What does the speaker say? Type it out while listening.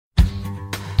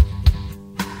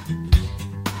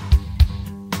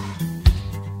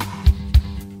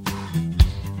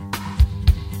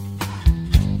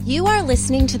You are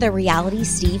listening to the Reality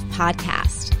Steve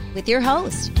podcast with your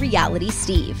host, Reality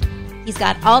Steve. He's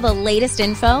got all the latest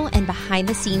info and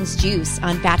behind-the-scenes juice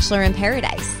on Bachelor in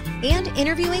Paradise and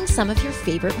interviewing some of your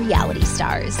favorite reality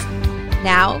stars.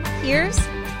 Now, here's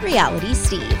Reality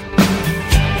Steve.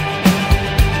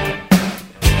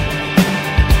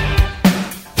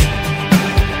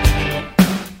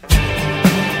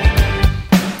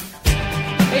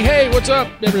 Hey, what's up,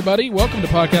 everybody? Welcome to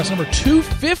podcast number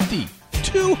 250.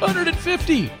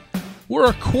 250. We're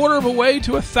a quarter of a way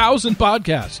to 1,000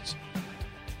 podcasts.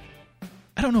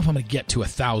 I don't know if I'm going to get to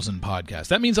 1,000 podcasts.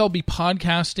 That means I'll be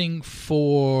podcasting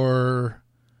for...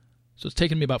 So it's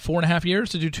taken me about 4.5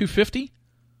 years to do 250.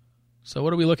 So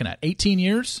what are we looking at? 18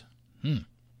 years? I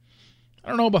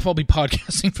don't know if I'll be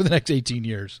podcasting for the next 18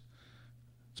 years.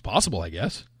 It's possible, I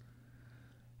guess.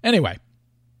 Anyway,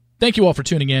 thank you all for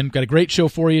tuning in. Got a great show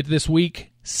for you this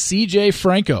week. CJ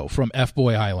Franco from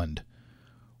FBoy Island.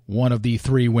 One of the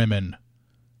 3 women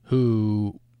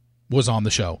who was on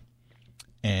the show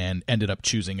and ended up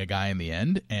choosing a guy in the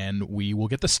end, and we will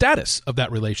get the status of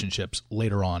that relationship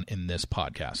later on in this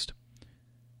podcast.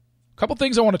 A couple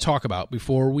things I want to talk about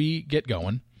before we get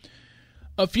going.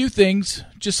 A few things,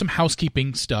 just some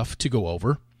housekeeping stuff to go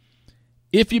over.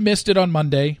 If you missed it on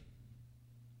Monday,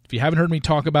 if you haven't heard me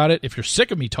talk about it, if you're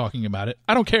sick of me talking about it,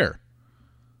 I don't care.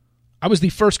 I was the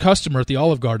first customer at the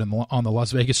Olive Garden on the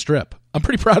Las Vegas Strip. I'm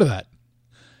pretty proud of that.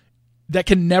 That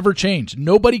can never change.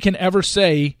 Nobody can ever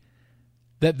say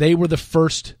that they were the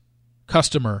first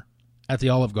customer at the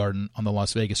Olive Garden on the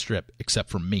Las Vegas Strip, except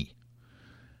for me.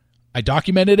 I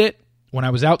documented it when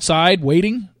I was outside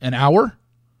waiting an hour,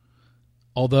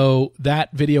 although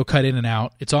that video cut in and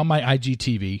out. It's on my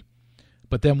IGTV.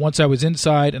 But then once I was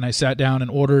inside and I sat down and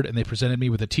ordered, and they presented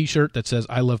me with a T-shirt that says,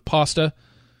 "I love pasta,"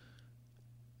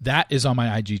 that is on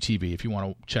my IGTV if you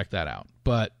want to check that out.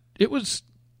 But it was...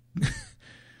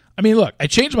 I mean, look, I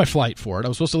changed my flight for it. I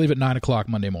was supposed to leave at 9 o'clock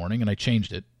Monday morning, and I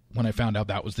changed it when I found out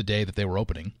that was the day that they were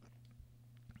opening.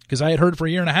 Because I had heard for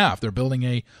a year and a half they're building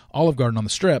a Olive Garden on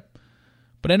the Strip,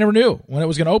 but I never knew when it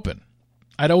was going to open.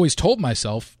 I'd always told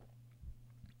myself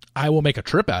I will make a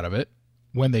trip out of it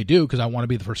when they do because I want to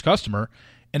be the first customer.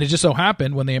 And it just so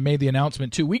happened when they made the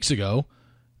announcement 2 weeks ago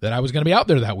that I was going to be out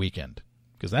there that weekend,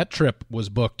 because that trip was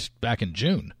booked back in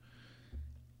June.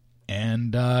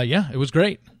 And, yeah, it was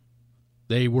great.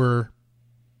 They were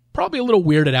probably a little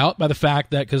weirded out by the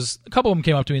fact that, because a couple of them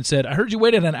came up to me and said, "I heard you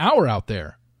waited an hour out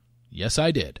there." Yes,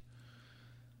 I did.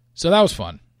 So that was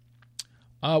fun.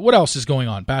 What else is going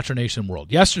on? Bachelor Nation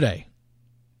world. Yesterday,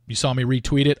 you saw me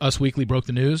retweet it. Us Weekly broke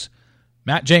the news.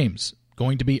 Matt James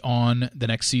going to be on the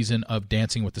next season of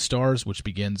Dancing with the Stars, which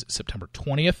begins September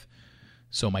 20th.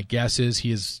 So my guess is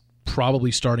he is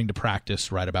probably starting to practice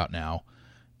right about now.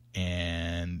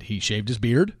 And he shaved his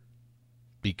beard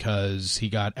because he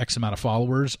got X amount of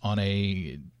followers on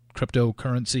a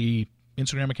cryptocurrency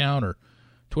Instagram account or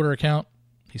Twitter account.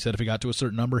 He said if he got to a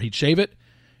certain number, he'd shave it,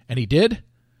 and he did.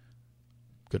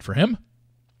 Good for him.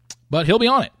 But he'll be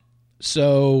on it.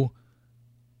 So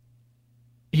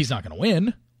he's not going to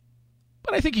win,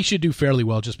 but I think he should do fairly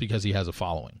well just because he has a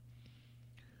following.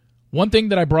 One thing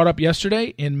that I brought up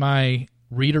yesterday in my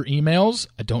reader emails,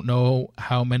 I don't know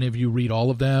how many of you read all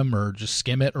of them or just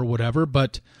skim it or whatever,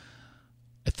 but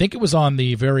I think it was on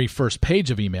the very first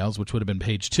page of emails, which would have been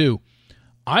page 2.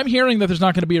 I'm hearing that there's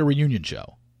not going to be a reunion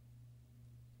show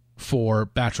for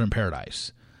Bachelor in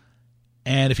Paradise.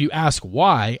 And if you ask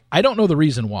why, I don't know the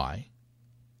reason why.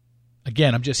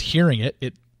 Again, I'm just hearing it.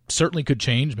 It certainly could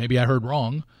change. Maybe I heard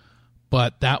wrong.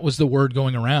 But that was the word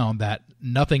going around, that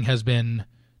nothing has been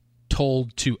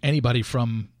told to anybody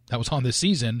from that was on this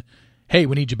season, "Hey,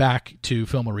 we need you back to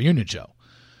film a reunion show."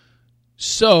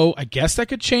 So I guess that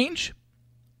could change.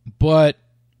 But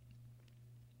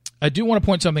I do want to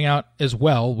point something out as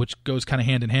well, which goes kind of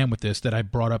hand in hand with this, that I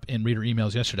brought up in reader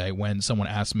emails yesterday when someone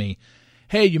asked me,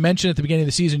 "Hey, you mentioned at the beginning of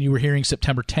the season you were hearing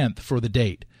September 10th for the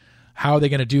date. How are they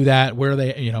going to do that? Where are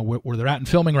they, where they're at in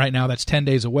filming right now? That's 10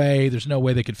 days away. There's no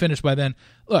way they could finish by then."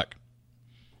 Look,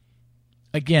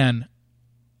 again,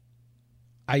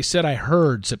 I said I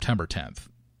heard September 10th.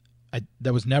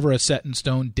 That was never a set in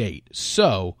stone date.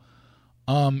 So,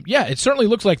 yeah, it certainly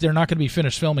looks like they're not going to be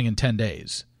finished filming in 10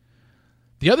 days.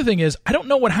 The other thing is, I don't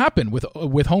know what happened with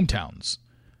hometowns.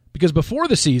 Because before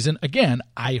the season, again,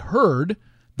 I heard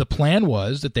the plan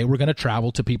was that they were going to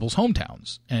travel to people's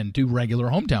hometowns and do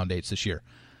regular hometown dates this year.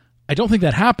 I don't think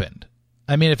that happened.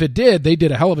 I mean, if it did, they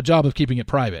did a hell of a job of keeping it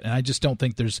private. And I just don't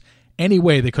think there's any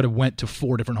way they could have went to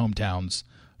 4 different hometowns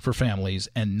for families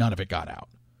and none of it got out.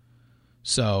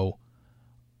 So,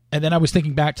 and then I was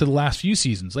thinking back to the last few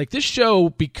seasons. Like this show,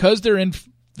 because they're in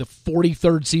the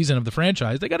 43rd season of the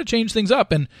franchise. They got to change things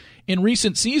up. And in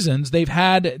recent seasons,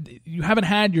 you haven't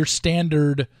had your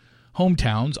standard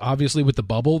hometowns. Obviously, with the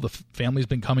bubble, the family's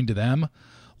been coming to them.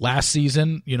 Last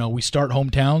season, we start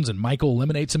hometowns and Michael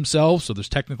eliminates himself, so there's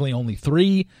technically only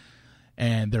 3,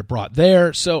 and they're brought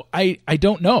there. So I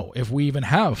don't know if we even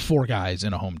have 4 guys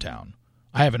in a hometown.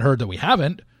 I haven't heard that we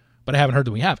haven't, but I haven't heard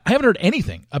that we have. I haven't heard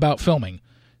anything about filming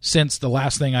since the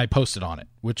last thing I posted on it,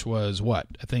 which was what?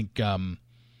 I think,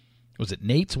 was it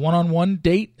Nate's one-on-one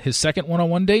date, his second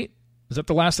one-on-one date? Is that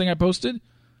the last thing I posted?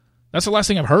 That's the last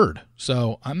thing I've heard.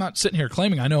 So I'm not sitting here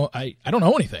claiming I don't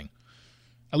know anything.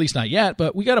 At least not yet,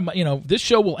 but we got to, this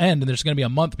show will end and there's going to be a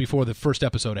month before the first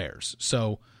episode airs.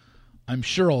 So I'm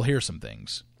sure I'll hear some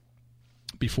things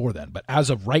before then. But as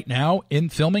of right now in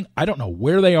filming, I don't know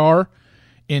where they are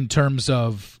in terms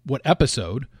of what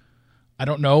episode. I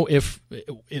don't know if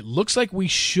it looks like we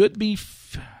should be,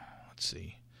 let's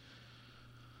see.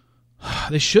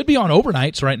 They should be on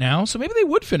overnights right now, so maybe they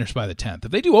would finish by the 10th.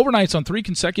 If they do overnights on 3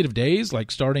 consecutive days, like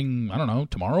starting, I don't know,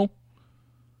 tomorrow,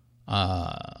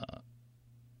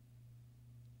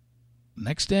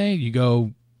 next day you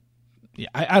go. Yeah,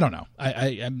 I don't know.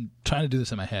 I'm trying to do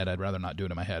this in my head. I'd rather not do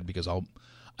it in my head because I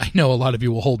know a lot of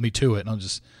you will hold me to it, and I'll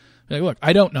just be like, look,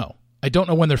 I don't know. I don't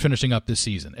know when they're finishing up this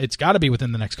season. It's got to be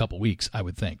within the next couple weeks, I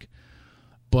would think.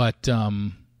 But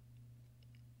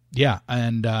yeah,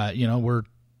 and we're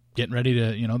getting ready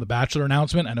to the Bachelor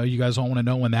announcement. I know you guys all want to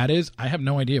know when that is. I have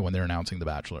no idea when they're announcing the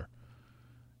Bachelor,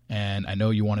 and I know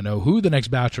you want to know who the next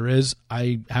Bachelor is.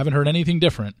 I haven't heard anything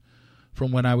different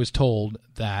from when I was told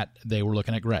that they were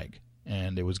looking at Greg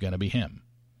and it was going to be him.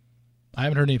 I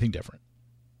haven't heard anything different.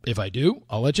 If I do,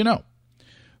 I'll let you know.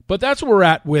 But that's where we're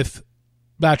at with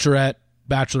Bachelorette,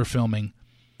 Bachelor filming.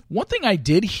 One thing I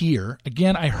did hear,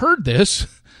 again, I heard this,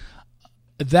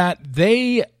 that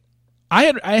I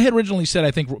had originally said,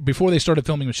 I think, before they started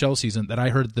filming Michelle's season, that I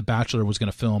heard The Bachelor was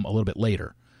going to film a little bit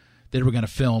later. They were going to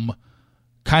film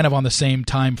kind of on the same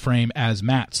time frame as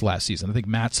Matt's last season. I think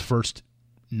Matt's first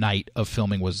night of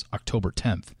filming was October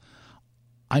 10th.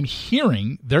 I'm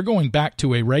hearing they're going back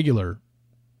to a regular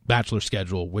Bachelor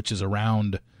schedule, which is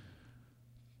around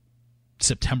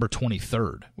September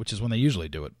 23rd, which is when they usually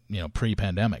do it,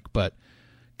 pre-pandemic. But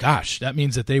gosh, that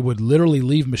means that they would literally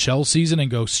leave Michelle's season and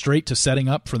go straight to setting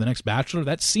up for the next Bachelor.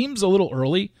 That seems a little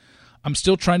early. I'm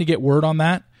still trying to get word on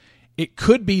that. It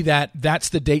could be that that's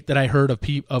the date that I heard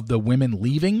of the women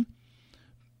leaving,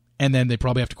 and then they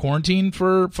probably have to quarantine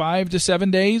for 5 to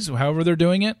 7 days, however they're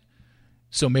doing it.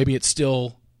 So maybe it's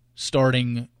still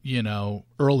starting,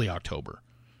 early October.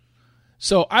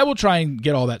 So I will try and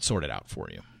get all that sorted out for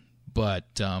you.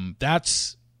 But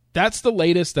that's the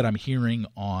latest that I'm hearing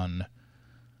on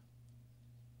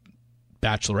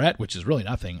Bachelorette, which is really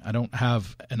nothing. I don't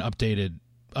have an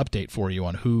update for you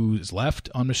on who's left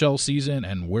on Michelle's season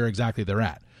and where exactly they're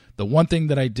at. The one thing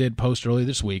that I did post earlier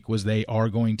this week was they are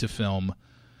going to film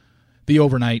the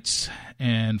overnights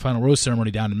and final rose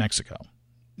ceremony down in Mexico,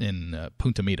 in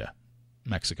Punta Mita,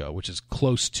 Mexico, which is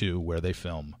close to where they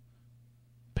film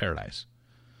Paradise.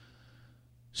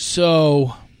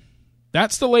 So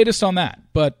that's the latest on that.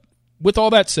 But with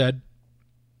all that said,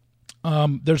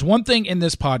 there's one thing in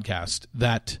this podcast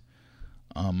that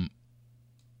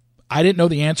I didn't know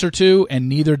the answer to, and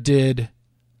neither did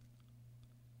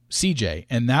CJ.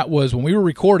 And that was when we were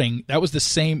recording,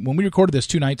 when we recorded this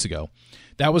 2 nights ago,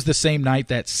 that was the same night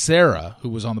that Sarah, who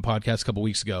was on the podcast a couple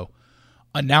weeks ago,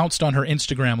 announced on her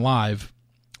Instagram Live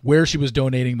where she was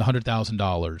donating the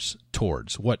 $100,000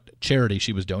 towards, what charity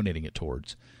she was donating it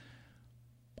towards.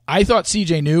 I thought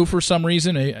CJ knew for some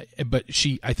reason, but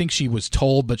I think she was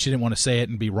told, but she didn't want to say it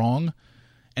and be wrong,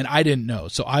 and I didn't know.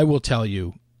 So I will tell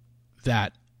you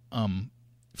that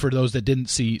for those that didn't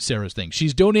see Sarah's thing,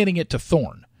 she's donating it to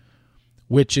Thorn,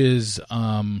 which is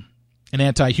an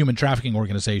anti-human trafficking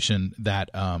organization that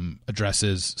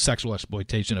addresses sexual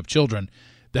exploitation of children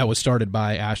that was started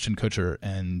by Ashton Kutcher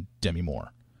and Demi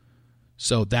Moore.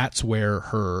 So that's where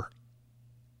her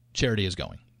charity is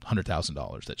going,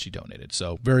 $100,000 that she donated.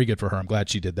 So very good for her. I'm glad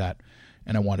she did that,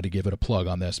 and I wanted to give it a plug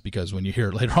on this because when you hear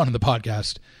it later on in the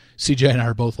podcast, CJ and I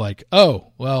are both like,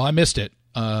 oh, well, I missed it.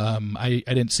 I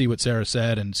didn't see what Sarah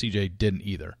said, and CJ didn't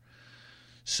either.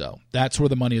 So that's where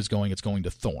the money is going. It's going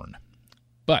to Thorn.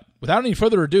 But without any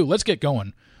further ado, let's get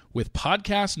going with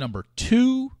podcast number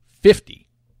 250.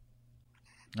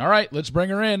 All right, let's bring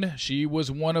her in. She was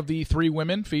one of the 3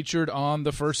 women featured on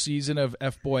the first season of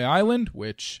FBoy Island,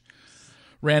 which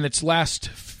ran its last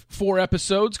 4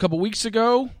 episodes a couple weeks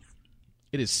ago.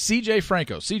 It is CJ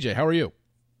Franco. CJ, how are you?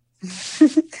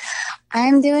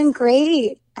 I'm doing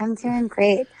great.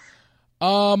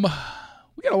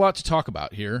 We we got a lot to talk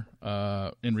about here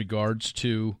in regards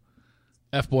to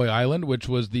FBoy Island, which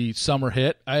was the summer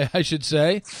hit, I should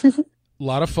say. A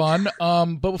lot of fun.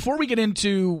 But before we get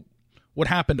into what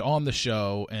happened on the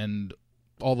show and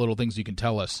all the little things you can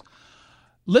tell us,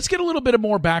 let's get a little bit of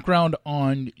more background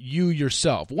on you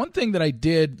yourself. One thing that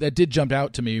did jump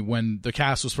out to me when the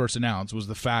cast was first announced was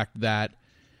the fact that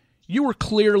you were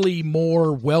clearly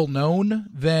more well-known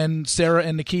than Sarah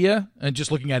and Nakia. And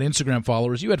just looking at Instagram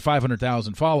followers, you had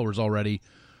 500,000 followers already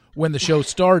when the show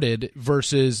started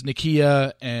versus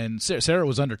Nakia and Sarah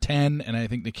was under 10, and I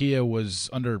think Nakia was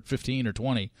under 15 or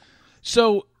 20.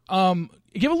 So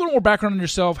give a little more background on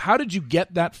yourself. How did you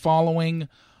get that following?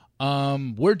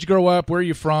 Where'd you grow up? Where are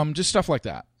you from? Just stuff like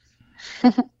that.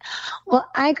 Well,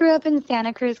 I grew up in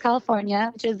Santa Cruz,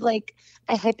 California, which is like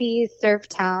a hippie surf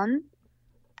town.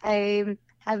 I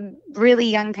have really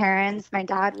young parents. My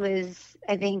dad was,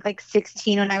 I think, like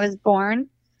 16 when I was born.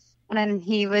 And then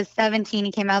he was 17.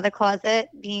 He came out of the closet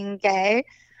being gay,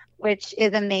 which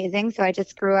is amazing. So I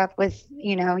just grew up with,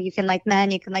 you can like men,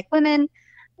 you can like women.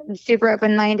 I'm super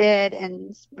open-minded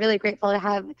and really grateful to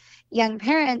have young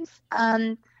parents.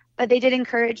 But they did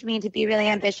encourage me to be really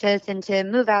ambitious and to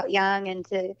move out young and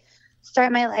to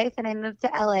start my life. And I moved to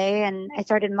LA and I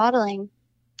started modeling,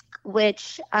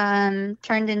 which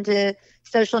turned into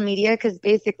social media because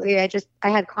basically I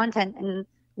had content and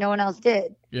no one else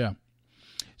did. Yeah.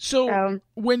 So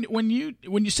when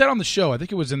you said on the show, I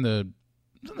think it was in the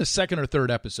second or third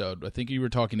episode, I think you were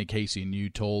talking to Casey and you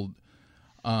told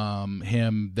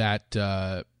him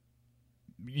that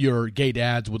your gay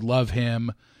dads would love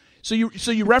him. So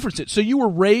you referenced it. So you were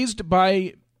raised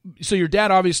by your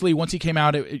dad, obviously, once he came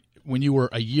out when you were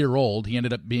a year old, he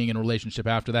ended up being in a relationship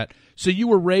after that. So you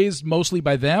were raised mostly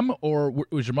by them, or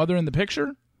was your mother in the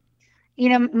picture?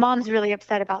 Mom's really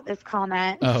upset about this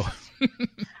comment. Oh.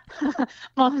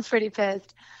 Mom's pretty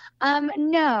pissed.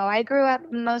 No, I grew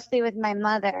up mostly with my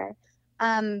mother.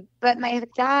 But my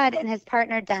dad and his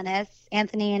partner, Dennis,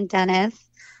 Anthony and Dennis,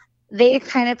 they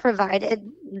kind of provided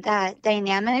that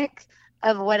dynamic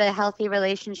of what a healthy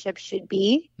relationship should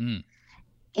be. Mm.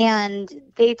 And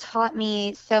they taught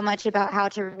me so much about how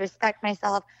to respect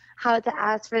myself, how to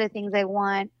ask for the things I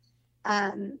want,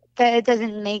 that it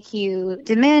doesn't make you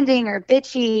demanding or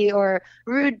bitchy or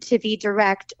rude to be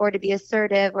direct or to be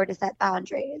assertive or to set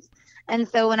boundaries. And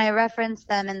so when I referenced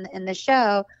them in the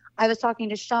show, I was talking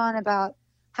to Sean about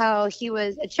how he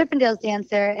was a Chippendales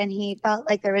dancer and he felt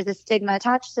like there was a stigma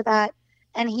attached to that.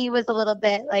 And he was a little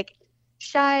bit like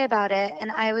shy about it.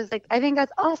 And I was like, I think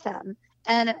that's awesome.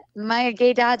 And my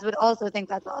gay dads would also think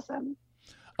that's awesome.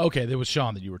 Okay, there was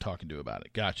Sean that you were talking to about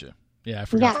it. Gotcha. Yeah, I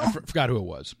forgot. Yeah. I forgot who it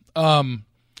was.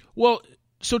 Well,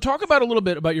 so talk about a little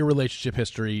bit about your relationship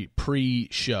history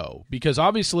pre-show, because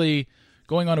obviously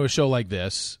going on to a show like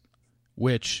this,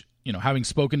 which, having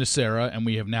spoken to Sarah, and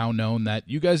we have now known that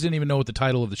you guys didn't even know what the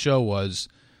title of the show was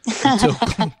until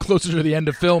closer to the end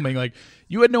of filming. Like,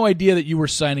 you had no idea that you were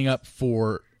signing up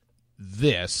for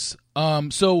this.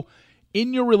 So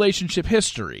in your relationship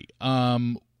history, how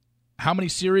many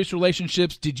serious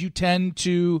relationships did you tend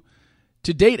to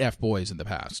date F-boys in the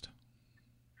past?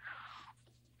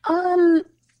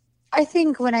 I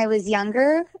think when I was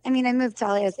younger, I moved to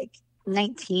LA, I was like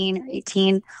 19 or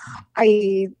 18.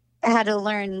 I had to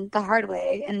learn the hard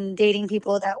way, and dating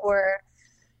people that were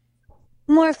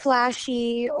more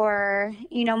flashy or,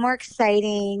 more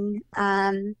exciting.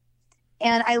 And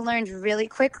I learned really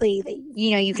quickly that,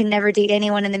 you can never date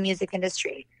anyone in the music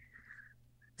industry.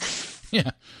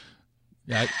 Yeah.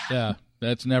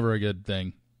 That's never a good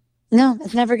thing. No,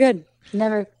 it's never good.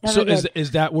 Never so good.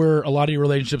 Is that where a lot of your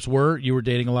relationships were? You were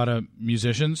dating a lot of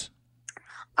musicians?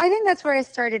 I think that's where I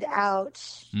started out.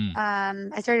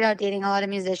 I started out dating a lot of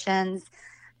musicians,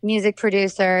 music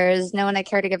producers, no one I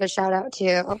care to give a shout out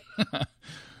to.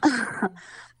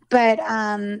 But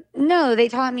no, they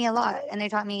taught me a lot. And they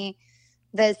taught me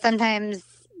that sometimes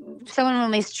someone will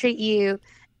mistreat you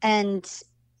and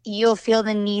you'll feel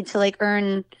the need to like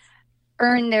earn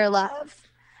their love.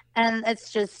 And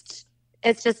it's just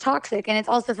toxic. And it's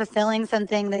also fulfilling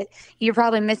something that you're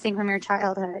probably missing from your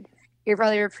childhood. You're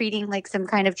probably repeating like some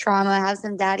kind of trauma, have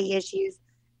some daddy issues.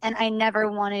 And I never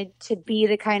wanted to be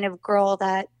the kind of girl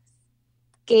that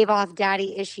gave off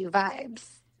daddy issue vibes.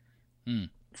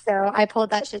 So I pulled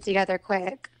that shit together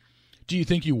quick. Do you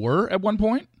think you were at one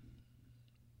point?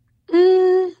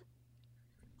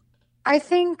 I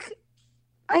think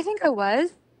I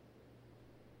was.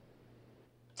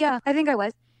 Yeah, I think I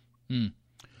was.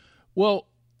 Well,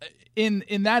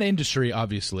 in that industry,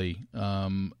 obviously,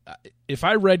 if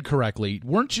I read correctly,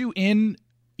 weren't you in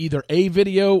either a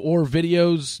video or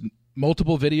videos,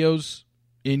 multiple videos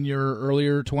in your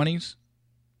earlier 20s?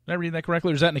 Did I read that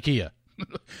correctly, or is that Nakia?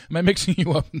 Am I mixing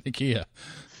you up with Nakia?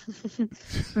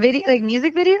 Like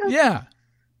music videos? Yeah.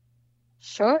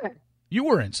 Sure. You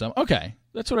were in some. Okay.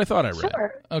 That's what I thought I read.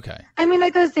 Sure. Okay. I mean,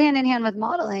 that goes hand in hand with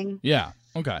modeling. Yeah.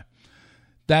 Okay.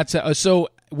 That's so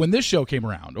when this show came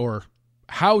around, or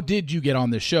how did you get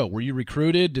on this show? Were you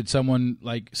recruited? Did someone,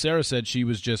 like Sarah said, she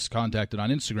was just contacted on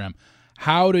Instagram.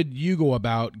 How did you go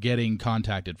about getting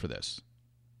contacted for this?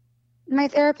 My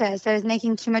therapist. I was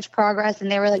making too much progress,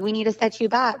 and they were like, we need to set you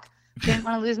back. Didn't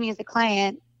want to lose me as a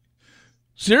client.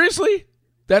 Seriously?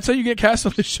 That's how you get cast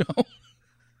on the show?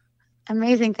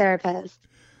 Amazing therapist.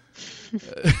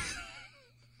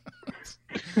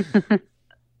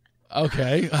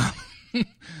 Okay.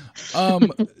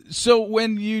 So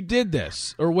when you did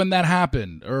this, or when that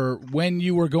happened, or when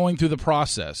you were going through the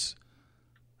process,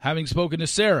 having spoken to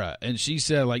Sarah, and she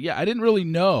said, like, yeah, I didn't really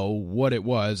know what it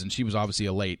was, and she was obviously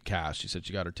a late cast. She said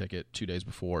she got her ticket 2 days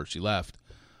before she left.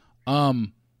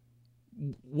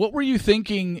 What were you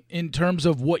thinking in terms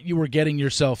of what you were getting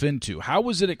yourself into? How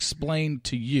was it explained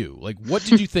to you? Like, what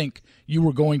did you think you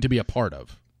were going to be a part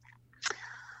of?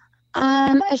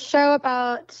 A show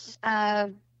about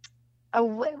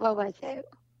what was it?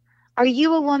 Are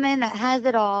you a woman that has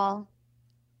it all?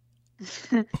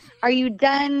 Are you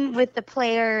done with the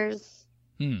players?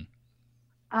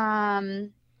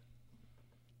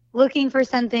 Looking for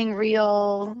something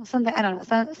real, something, I don't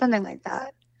know, something like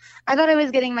that. I thought I was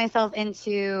getting myself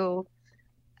into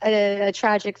a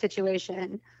tragic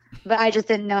situation, but I just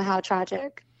didn't know how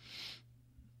tragic.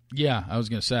 Yeah, I was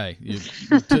going to say,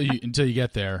 until you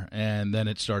get there, and then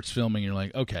it starts filming, you're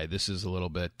like, okay, this is a little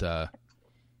bit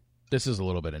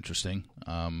interesting.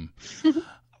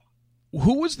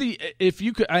 Who was if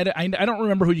you could, I don't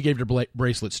remember who you gave your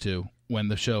bracelets to when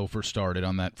the show first started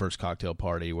on that first cocktail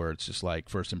party where it's just like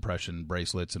first impression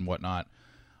bracelets and whatnot.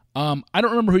 I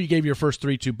don't remember who you gave your first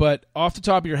 3 to, but off the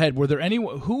top of your head, were there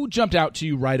who jumped out to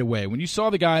you right away? When you saw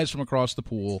the guys from across the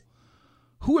pool,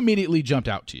 who immediately jumped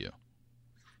out to you?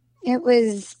 It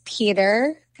was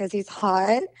Peter, because he's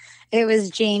hot. It was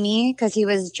Jamie, because he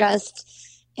was dressed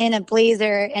in a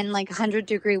blazer in like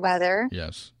 100-degree weather.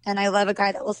 Yes. And I love a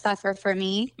guy that will suffer for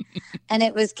me. And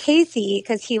it was Casey,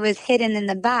 because he was hidden in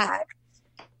the back.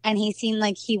 And he seemed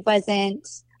like he wasn't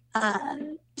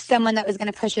someone that was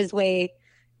going to push his way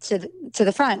to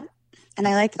the front. And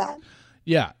I liked that.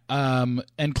 Yeah.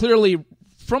 And clearly,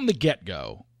 from the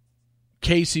get-go,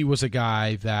 Casey was a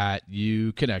guy that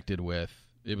you connected with.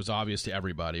 It was obvious to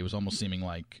everybody. It was almost seeming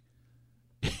like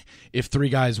if 3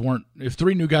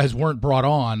 new guys weren't brought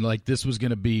on, like this was going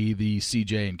to be the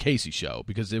CJ and Casey show,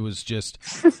 because it was just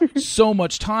so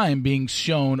much time being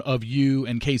shown of you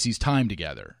and Casey's time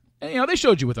together. And, they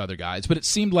showed you with other guys, but it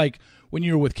seemed like when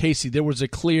you were with Casey, there was a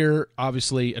clear,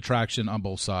 obviously, attraction on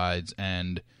both sides,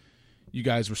 and you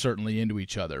guys were certainly into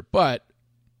each other. But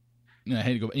I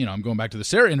hate to go, I'm going back to the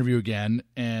Sarah interview again,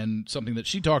 and something that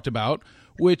she talked about,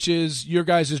 which is your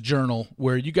guys' journal,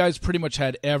 where you guys pretty much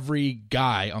had every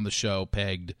guy on the show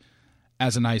pegged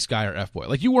as a nice guy or F-boy.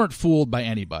 Like, you weren't fooled by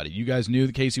anybody. You guys knew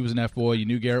that Casey was an F-boy. You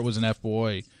knew Garrett was an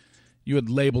F-boy. You had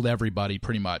labeled everybody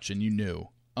pretty much, and you knew.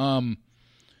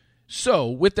 So,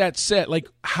 with that said, like,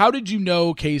 how did you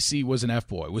know Was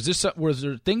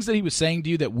there things that he was saying to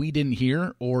you that we didn't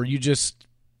hear, or you just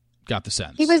got the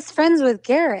sense? He was friends with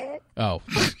Garrett. Oh,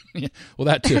 well,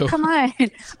 that too. Come on,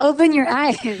 open your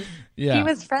eyes. Yeah. He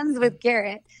was friends with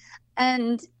Garrett.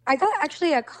 And I got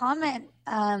actually a comment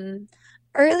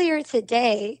earlier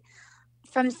today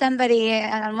from somebody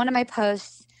on one of my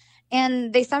posts,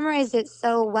 and they summarized it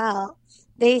so well.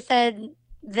 They said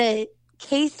that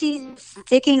Casey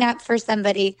sticking up for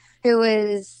somebody who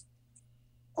was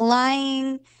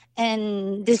lying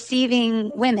and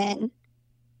deceiving women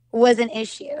was an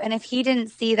issue. And if he didn't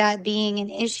see that being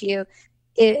an issue,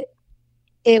 it's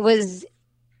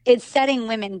setting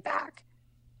women back.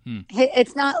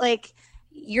 It's not like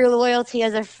your loyalty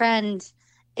as a friend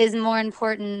is more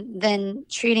important than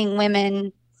treating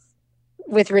women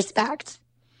with respect.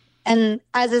 And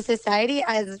as a society,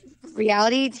 as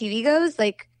reality TV goes,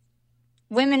 like,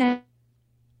 women have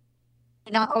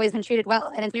not always been treated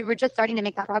well. And we were just starting to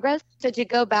make that progress. So to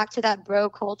go back to that bro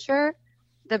culture,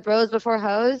 the bros before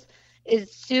hoes, is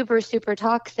super, super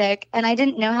toxic. And I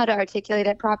didn't know how to articulate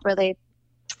it properly.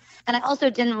 And I also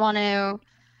didn't want to,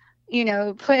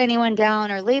 put anyone down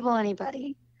or label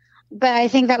anybody. But I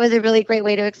think that was a really great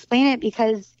way to explain it,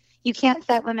 because you can't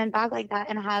set women back like that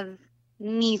and have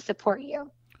me support you.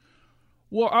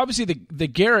 Well, obviously the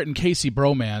Garrett and Casey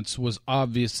bromance was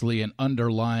obviously an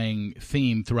underlying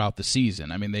theme throughout the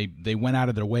season. I mean, they went out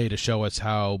of their way to show us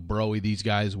how bro-y these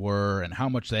guys were and how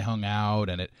much they hung out,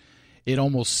 and it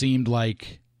almost seemed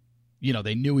like,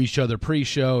 they knew each other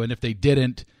pre-show, and if they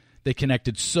didn't, they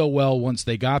connected so well once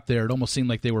they got there. It almost seemed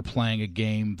like they were playing a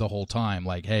game the whole time,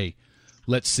 like, hey,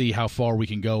 let's see how far we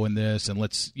can go in this, and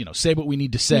let's, say what we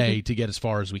need to say to get as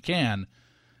far as we can.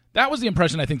 That was the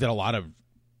impression I think that a lot of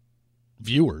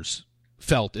viewers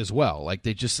felt as well. Like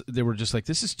they were just like,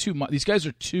 this is too much. These guys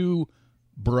are too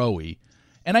bro-y.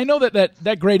 And I know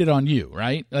that grated on you,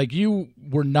 right? Like, you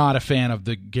were not a fan of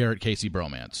the Garrett-Casey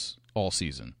bromance all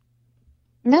season.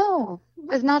 No,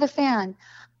 was not a fan.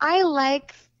 I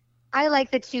like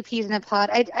the two peas in a pod.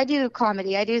 I do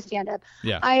comedy. I do stand-up.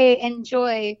 Yeah. I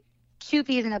enjoy two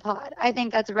peas in a pod. I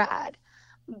think that's rad.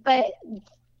 But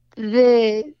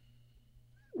the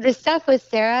stuff with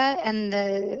Sarah and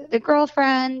the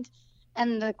girlfriend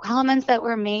and the comments that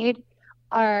were made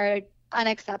are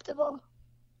unacceptable.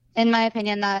 In my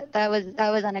opinion, that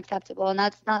was unacceptable, and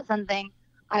that's not something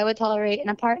I would tolerate in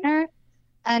a partner.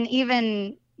 And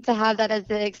even to have that as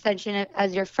the extension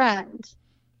as your friend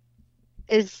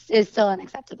is still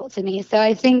unacceptable to me. So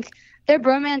I think their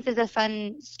bromance is a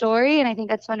fun story, and I think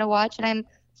that's fun to watch. And I'm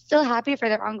still happy for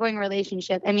their ongoing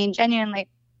relationship. I mean, genuinely,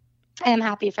 I am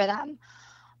happy for them.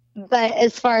 But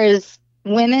as far as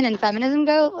women and feminism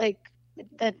go, like,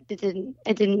 that it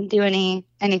didn't do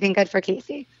anything good for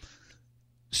Casey.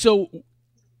 So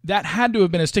that had to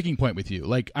have been a sticking point with you.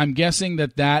 Like, I'm guessing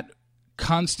that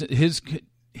constant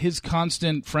his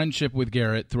constant friendship with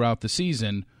Garrett throughout the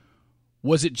season,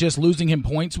 was it just losing him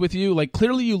points with you? Like,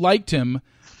 clearly you liked him,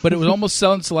 but it was almost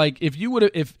sounds like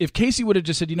if Casey would have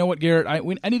just said, you know what, Garrett, I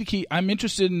need to keep. I'm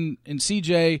interested in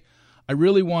CJ. I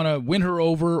really want to win her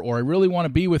over, or I really want to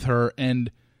be with her,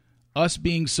 and us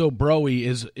being so bro-y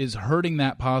is hurting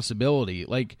that possibility.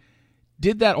 Like,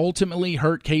 did that ultimately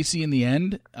hurt Casey in the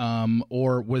end,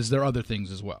 or was there other things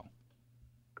as well?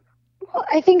 Well,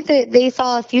 I think that they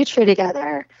saw a future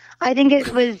together. I think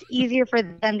it was easier for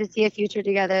them to see a future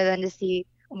together than to see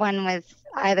one with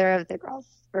either of the girls,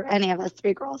 or any of us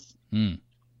three girls.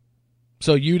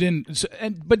 So you didn't,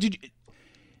 but did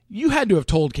you had to have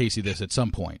told Casey this at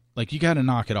some point. Like, you got to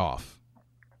knock it off,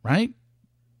 right?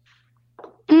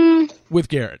 With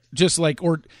Garrett, just like,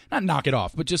 or not knock it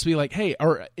off, but just be like, hey,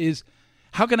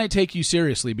 how can I take you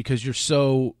seriously because you're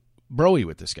so bro-y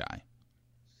with this guy?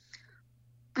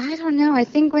 I don't know. I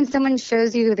think when someone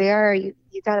shows you who they are, you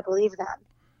got to believe them.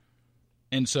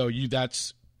 And so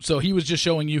so he was just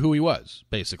showing you who he was,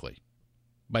 basically,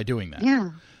 by doing that.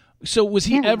 Yeah. So was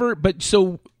he ever, but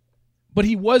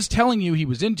he was telling you he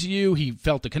was into you, he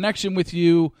felt a connection with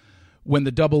you when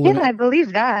the double. Yeah, I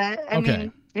believe that. I Okay.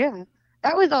 mean, yeah,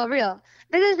 that was all real.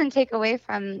 That doesn't take away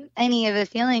from any of the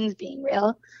feelings being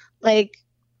real. Like,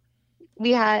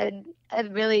 we had a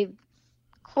really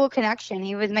cool connection.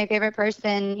 He was my favorite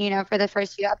person, for the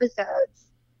first few episodes.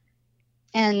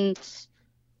 And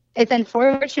it's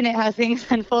unfortunate how things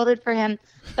unfolded for him.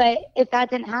 But if that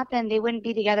didn't happen, they wouldn't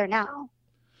be together now.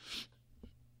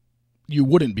 You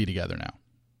wouldn't be together now.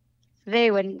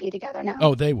 They wouldn't be together now.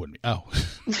 Oh, they wouldn't. Oh.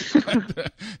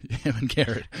 Him and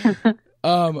Garrett.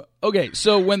 Okay,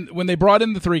 so when they brought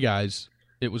in the three guys,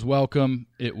 it was Welcome,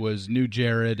 it was New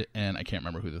Jared, and I can't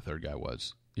remember who the third guy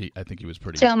was. I think he was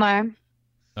pretty... Jomar.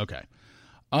 Okay.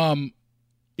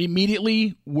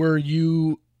 Immediately, were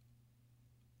you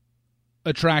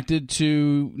attracted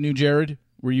to New Jared?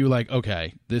 Were you like,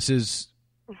 okay, this is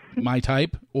my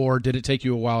type? Or did it take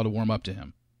you a while to warm up to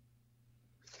him?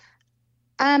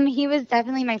 He was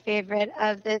definitely my favorite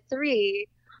of the three.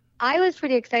 I was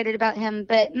pretty excited about him,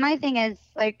 but my thing is,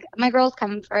 like, my girls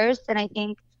come first, and I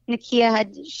think Nakia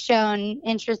had shown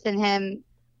interest in him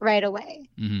right away.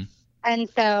 Mm-hmm. And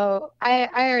so I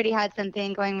already had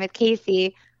something going with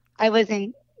Casey. I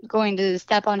wasn't going to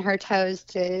step on her toes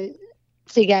to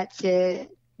get to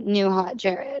new hot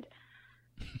Jared.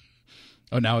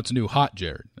 Oh, now it's new hot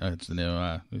Jared. It's the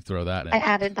new. Throw that in. I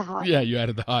added the hot. Yeah, you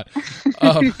added the hot.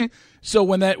 So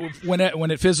when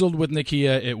it fizzled with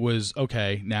Nakia, it was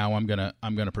okay. Now I'm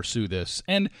gonna pursue this.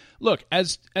 And look,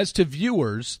 as to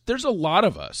viewers, there's a lot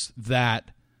of us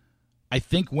that I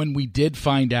think when we did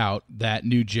find out that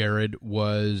New Jared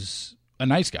was a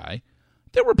nice guy,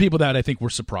 there were people that I think were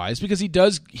surprised because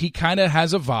he kind of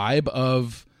has a vibe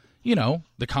of,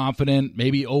 the confident,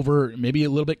 maybe a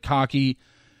little bit cocky,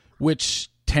 which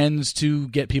tends to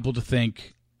get people to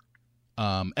think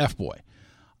FBoy.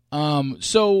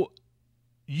 So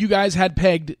you guys had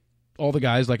pegged all the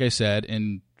guys, like I said,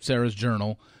 in Sarah's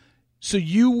journal. So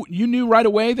you knew right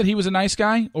away that he was a nice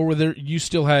guy, or you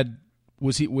still had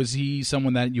Was he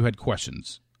someone that you had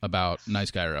questions about,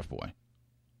 nice guy or F-boy?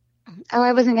 Oh,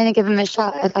 I wasn't going to give him a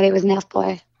shot. I thought he was an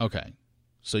F-boy. Okay.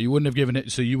 So you wouldn't have given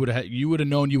it. So you would have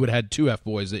known you would have had two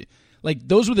F-boys. Like,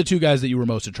 those were the two guys that you were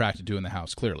most attracted to in the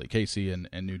house, clearly, Casey and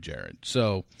New Jared.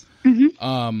 So,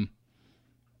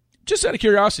 just out of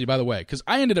curiosity, by the way, because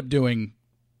I ended up doing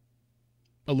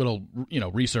a little,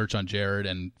 research on Jared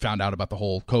and found out about the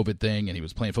whole COVID thing, and he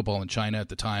was playing football in China at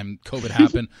the time COVID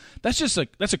happened. That's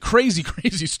a crazy,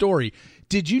 crazy story.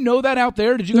 Did you know that out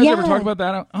there? Did you guys ever talk about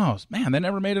that? Oh man, that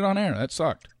never made it on air. That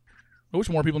sucked. I wish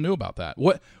more people knew about that.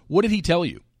 What did he tell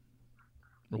you?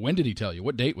 Or when did he tell you?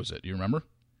 What date was it? Do you remember?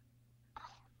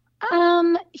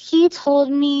 He told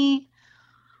me,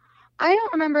 I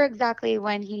don't remember exactly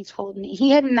when he told me.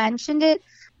 He had mentioned it,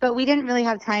 but we didn't really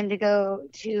have time to go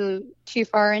too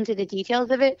far into the details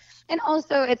of it. And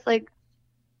also, it's like,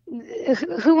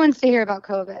 who wants to hear about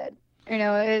COVID?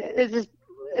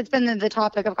 It's been the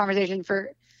topic of conversation for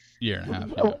a year and a half.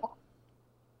 Yeah.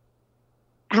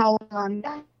 How long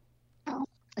now?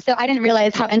 So I didn't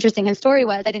realize how interesting his story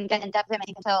was. I didn't get in depth with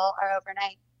him until our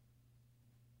overnight.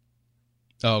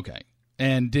 Oh, okay.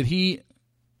 And did he?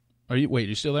 Are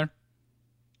you still there?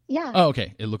 Yeah. Oh,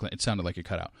 okay. It sounded like it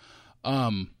cut out.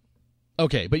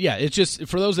 Okay, but yeah, it's just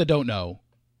for those that don't know,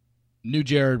 New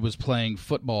Jared was playing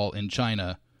football in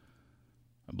China.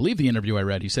 I believe the interview I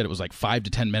read, he said it was like 5 to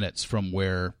 10 minutes from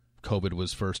where COVID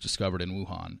was first discovered in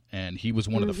Wuhan, and he was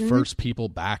one of the first people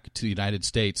back to the United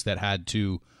States that had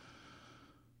to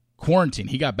quarantine.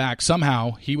 He got back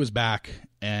somehow. He was back,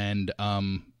 and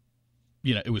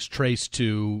it was traced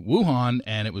to Wuhan,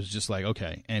 and it was just like,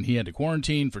 okay. And he had to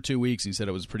quarantine for 2 weeks. He said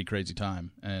it was a pretty crazy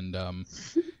time, and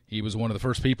he was one of the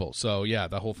first people. So yeah,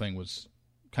 the whole thing was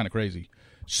kind of crazy.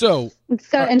 So it's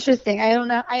so interesting. I don't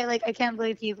know. I can't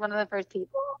believe he's one of the first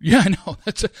people. Yeah, I know.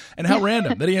 And how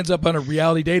random that he ends up on a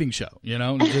reality dating show.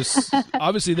 Just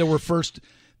obviously there were first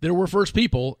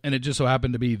people, and it just so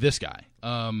happened to be this guy.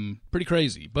 Pretty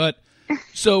crazy. But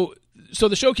so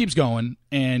the show keeps going,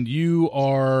 and you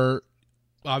are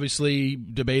obviously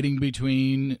debating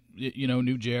between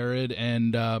New Jared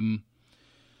and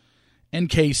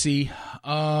Casey.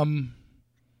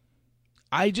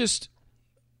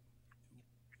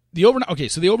 The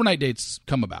overnight dates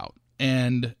come about,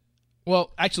 and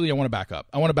well, actually, I want to back up.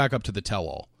 I want to back up to the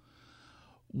tell-all.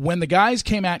 When the guys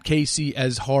came at Casey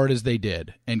as hard as they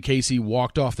did, and Casey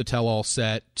walked off the tell-all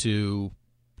set to,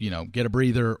 get a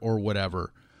breather or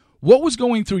whatever, what was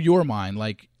going through your mind?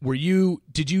 Like,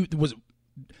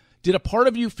 did a part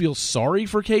of you feel sorry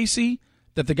for Casey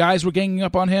that the guys were ganging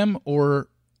up on him, or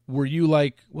were you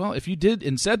like, well, if you did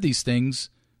and said these things,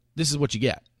 this is what you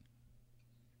get?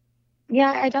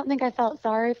 Yeah, I don't think I felt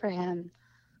sorry for him.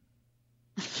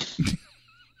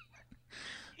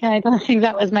 Yeah, I don't think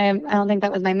that was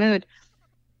my mood.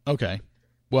 Okay.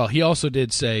 Well, he also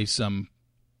did say some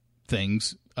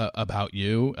things about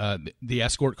you. The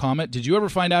escort comment. Did you ever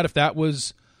find out if that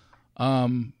was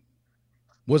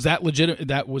that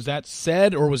legitimate? Was that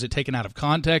said, or was it taken out of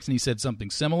context and he said something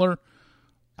similar?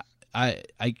 I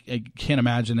can't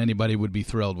imagine anybody would be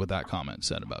thrilled with that comment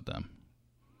said about them.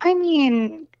 I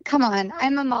mean, come on.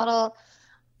 I'm a model.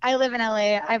 I live in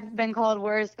LA. I've been called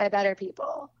worse by better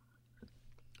people.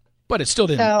 But it still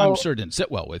didn't. I'm sure it didn't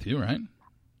sit well with you, right?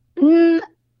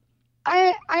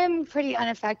 I'm pretty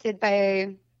unaffected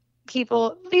by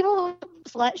people. People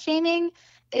slut shaming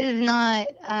is not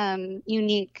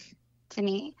unique to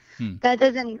me. That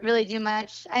doesn't really do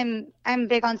much. I'm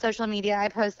big on social media. I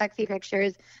post sexy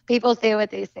pictures. People say what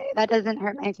they say. That doesn't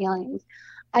hurt my feelings.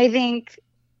 I think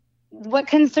what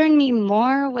concerned me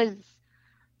more was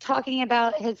talking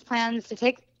about his plans to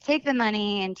take the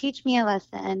money and teach me a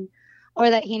lesson, or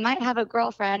that he might have a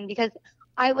girlfriend, because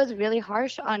I was really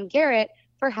harsh on Garrett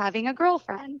for having a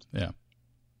girlfriend. Yeah.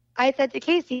 I said to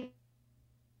Casey,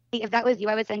 if that was you,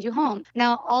 I would send you home.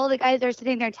 Now, all the guys are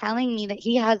sitting there telling me that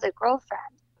he has a girlfriend.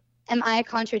 Am I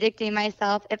contradicting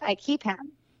myself if I keep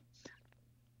him?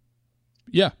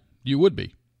 Yeah, you would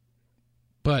be.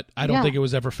 But I don't think it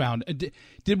was ever found.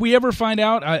 Did we ever find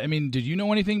out? I mean, did you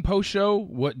know anything post-show?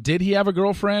 What did he have a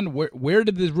girlfriend? Where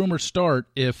did the rumor start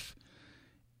if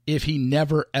he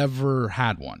never ever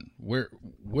had one? Where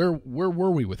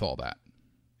were we with all that?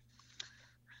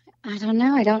 I don't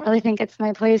know. I don't really think it's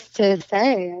my place to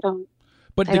say. I'd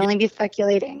only be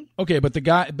speculating. Okay, but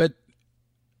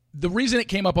the reason it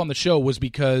came up on the show was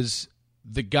because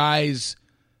the guys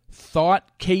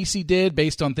thought Casey did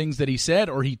based on things that he said,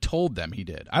 or he told them he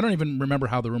did. I don't even remember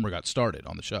how the rumor got started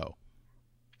on the show.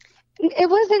 It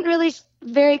wasn't really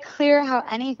very clear how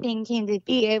anything came to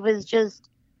be. It was just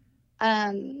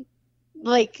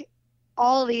like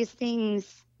all these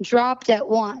things dropped at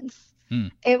once.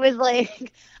 It was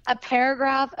like a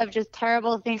paragraph of just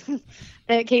terrible things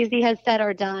that Casey has said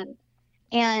or done.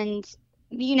 And,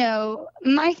 you know,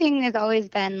 my thing has always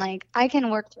been like, I can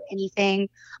work through anything.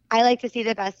 I like to see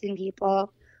the best in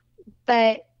people.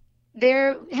 But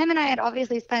him and I had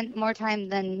obviously spent more time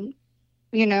than,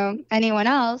 you know, anyone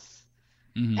else.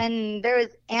 Mm-hmm. And there was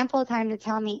ample time to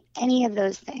tell me any of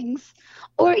those things,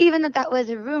 or even that was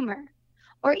a rumor,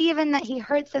 or even that he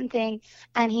heard something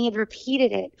and he had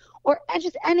repeated it, or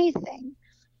just anything.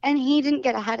 And he didn't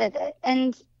get ahead of it.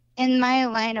 And in my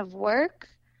line of work,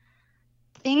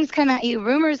 things come at you,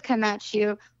 rumors come at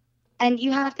you, and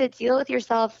you have to deal with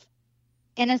yourself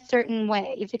in a certain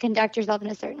way. You have to conduct yourself in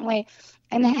a certain way.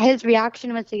 And his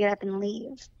reaction was to get up and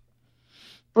leave,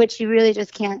 which you really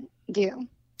just can't do.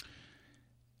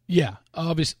 Yeah,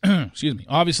 excuse me.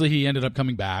 Obviously, he ended up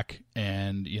coming back,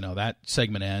 and you know that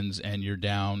segment ends, and you're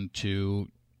down to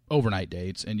overnight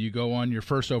dates, and you go on your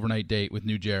first overnight date with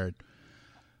new Jared.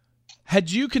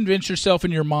 Had you convinced yourself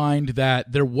in your mind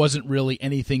that there wasn't really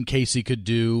anything Casey could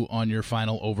do on your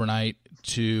final overnight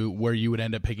to where you would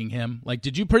end up picking him? Like,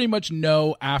 did you pretty much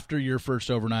know after your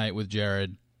first overnight with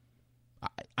Jared,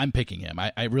 I'm picking him?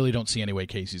 I really don't see any way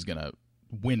Casey's going to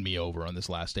win me over on this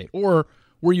last date. Or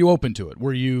were you open to it?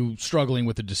 Were you struggling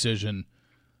with the decision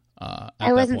at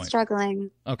I wasn't that point?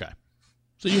 Struggling. Okay.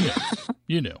 So you knew.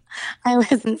 You knew. I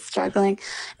wasn't struggling.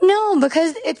 No,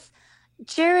 because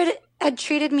Jared had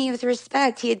treated me with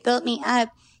respect. He had built me up.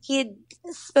 He had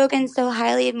spoken so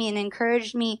highly of me and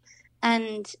encouraged me.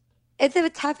 And it's a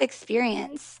tough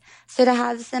experience. So to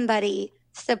have somebody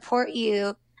support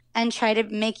you and try to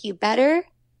make you better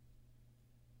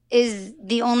is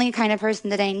the only kind of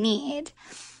person that I need.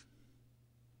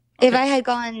 Okay. If I had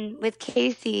gone with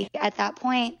Casey at that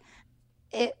point,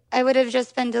 I would have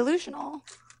just been delusional.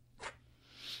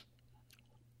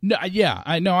 No, yeah,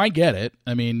 I get it.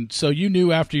 I mean, so you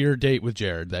knew after your date with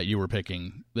Jared that you were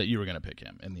going to pick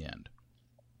him in the end.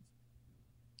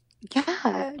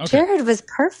 Yeah, okay. Jared was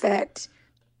perfect.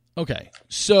 Okay,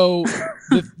 so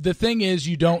the thing is,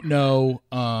 you don't know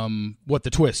what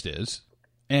the twist is,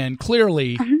 and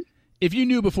clearly, if you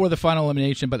knew before the final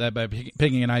elimination, but that by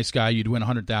picking a nice guy, you'd win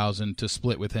 $100,000 to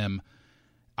split with him.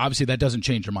 Obviously, that doesn't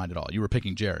change your mind at all. You were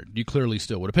picking Jared. You clearly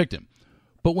still would have picked him.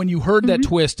 But when you heard that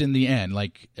twist in the end,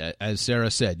 like as Sarah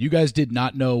said, you guys did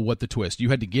not know what the twist. You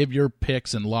had to give your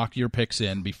picks and lock your picks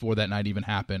in before that night even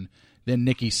happened. Then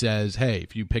Nikki says, "Hey,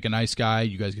 if you pick a nice guy,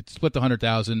 you guys get to split the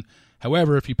 $100,000.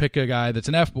 However, if you pick a guy that's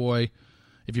an F-boy,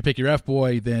 if you pick your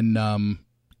F-boy, then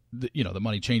the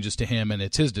money changes to him and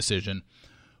it's his decision."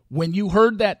 When you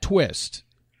heard that twist,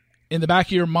 in the back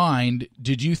of your mind,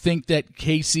 did you think that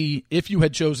Casey, if you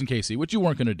had chosen Casey, which you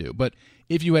weren't going to do, but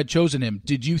if you had chosen him,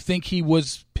 did you think he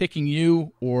was picking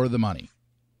you or the money?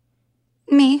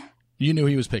 Me. You knew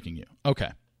he was picking you.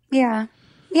 Okay. Yeah,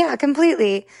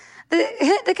 completely.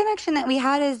 The connection that we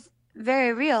had is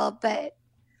very real, but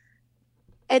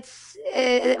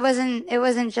it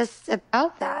wasn't just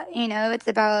about that. You know, it's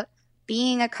about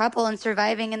being a couple and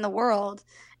surviving in the world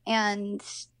and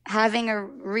having a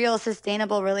real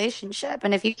sustainable relationship.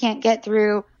 And if you can't get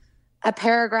through a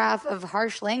paragraph of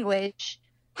harsh language,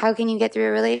 how can you get through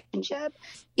a relationship?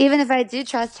 Even if I do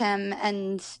trust him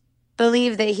and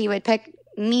believe that he would pick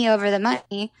me over the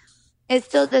money, it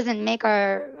still doesn't make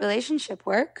our relationship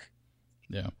work.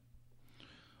 Yeah.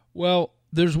 Well,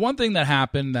 there's one thing that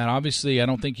happened that obviously I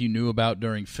don't think you knew about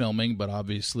during filming, but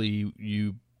obviously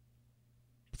you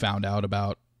found out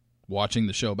about watching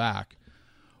the show back,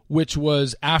 which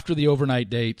was after the overnight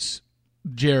dates,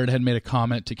 Jared had made a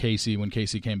comment to Casey when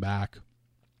Casey came back.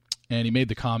 And he made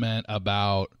the comment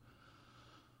about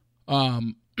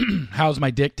how's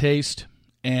my dick taste?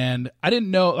 And I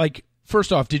didn't know, like,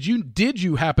 first off, did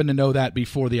you happen to know that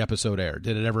before the episode aired?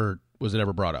 Was it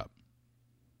ever brought up?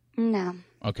 No.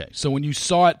 Okay. So when you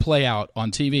saw it play out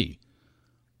on TV,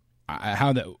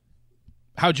 how'd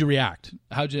you react?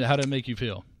 How did it make you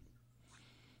feel?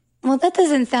 Well, that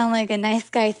doesn't sound like a nice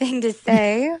guy thing to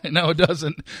say. No, it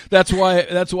doesn't. That's why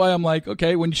I'm like,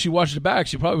 okay, when she watched it back,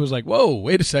 she probably was like, whoa,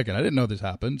 wait a second. I didn't know this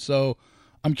happened. So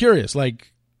I'm curious,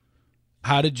 like,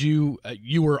 how did you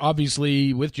were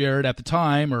obviously with Jared at the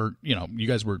time, or, you know, you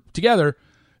guys were together,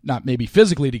 not maybe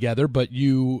physically together, but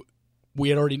we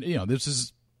had already, you know,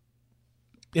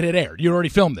 it had aired. You already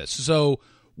filmed this. So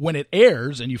when it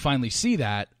airs and you finally see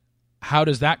that, how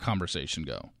does that conversation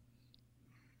go?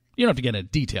 You don't have to get into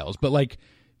details, but, like,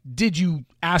 did you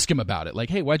ask him about it? Like,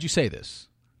 hey, why'd you say this?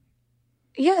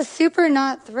 Yeah, super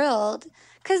not thrilled.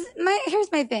 Because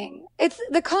here's my thing. It's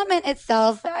the comment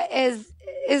itself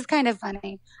is kind of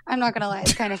funny. I'm not going to lie.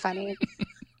 It's kind of funny.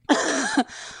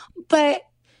 But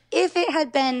if it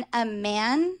had been a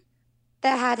man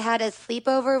that had had a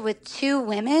sleepover with two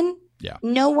women,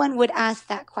 no one would ask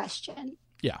that question.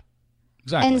 Yeah,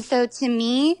 exactly. And so to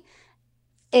me,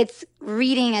 it's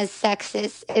reading as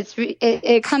sexist.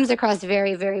 It comes across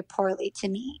very, very poorly to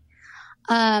me.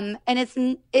 And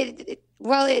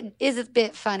while it is a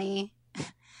bit funny,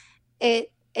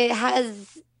 it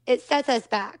sets us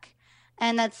back,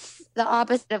 and that's the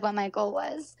opposite of what my goal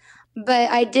was.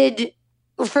 But I did,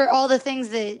 for all the things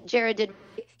that Jared did,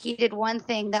 he did one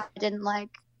thing that I didn't like,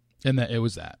 and that it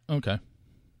was that. Okay,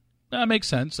 that makes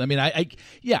sense. I mean,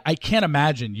 I can't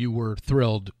imagine you were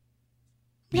thrilled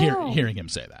hearing him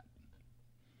say that.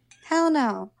 Hell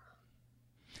no.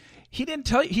 He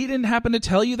didn't happen to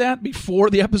tell you that before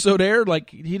the episode aired? Like,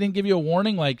 he didn't give you a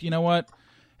warning? Like, you know what?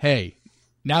 Hey,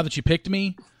 now that you picked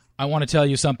me, I want to tell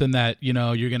you something that,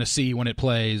 you're going to see when it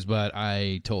plays, but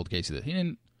I told Casey that. He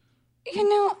didn't.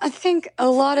 I think a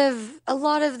lot of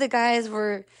the guys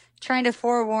were trying to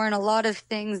forewarn a lot of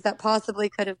things that possibly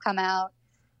could have come out.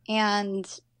 And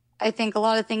I think a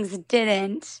lot of things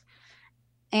didn't.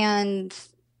 And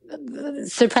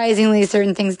surprisingly,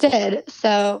 certain things did.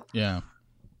 So yeah.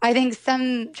 I think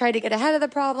some tried to get ahead of the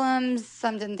problems.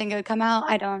 Some didn't think it would come out.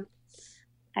 I don't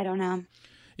know.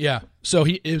 Yeah. So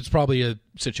it was probably a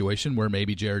situation where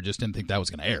maybe Jared just didn't think that was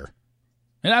going to air.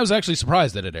 And I was actually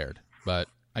surprised that it aired, but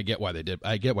I get why they did.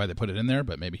 I get why they put it in there,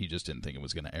 but maybe he just didn't think it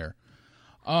was going to air.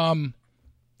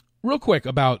 Real quick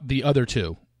about the other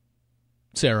two,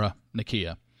 Sarah,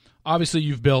 Nakia. Obviously,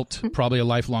 you've built probably a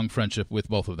lifelong friendship with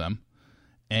both of them.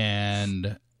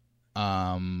 And,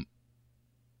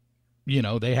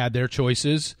 they had their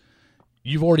choices.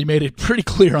 You've already made it pretty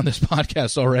clear on this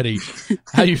podcast already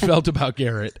how you felt about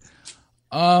Garrett.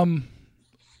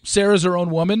 Sarah's her own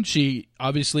woman. She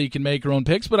obviously can make her own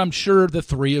picks, but I'm sure the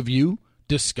three of you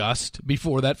discussed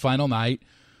before that final night,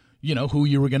 who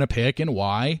you were going to pick and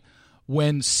why.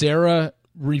 When Sarah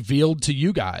revealed to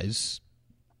you guys,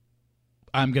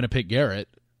 I'm going to pick Garrett,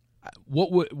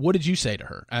 what did you say to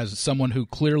her as someone who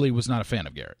clearly was not a fan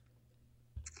of Garrett?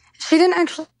 She didn't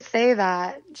actually say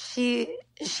that. She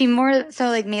more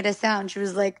so made a sound. She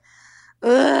was like,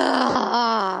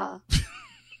 ugh.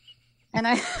 And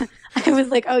I was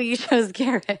like, oh, you chose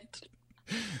Garrett.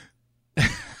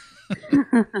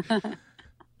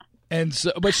 And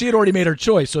so, but she had already made her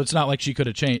choice, so it's not like she could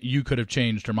have changed. You could have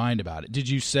changed her mind about it. Did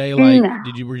you say were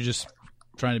you just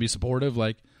trying to be supportive?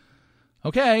 Like,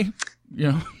 okay,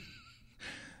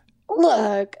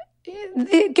 Look,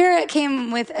 Garrett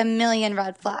came with a million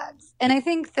red flags, and I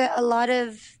think that a lot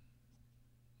of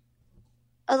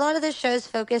the shows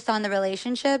focused on the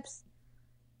relationships,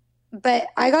 but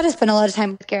I got to spend a lot of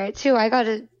time with Garrett too. I got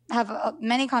to have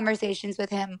many conversations with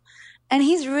him, and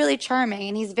he's really charming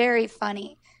and he's very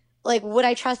funny. Like, would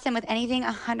I trust him with anything?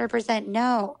 100%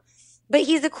 no. But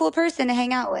he's a cool person to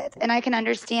hang out with, and I can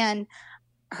understand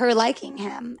her liking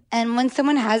him. And when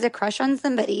someone has a crush on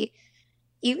somebody,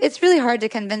 it's really hard to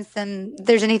convince them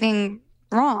there's anything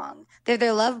wrong. They have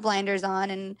their love blinders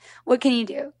on, and what can you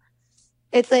do?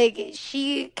 It's like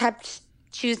she kept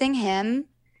choosing him.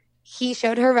 He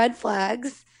showed her red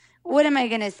flags. What am I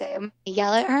going to say? I'm going to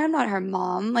yell at her? I'm not her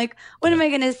mom. Like, what am I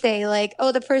going to say? Like,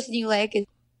 oh, the person you like is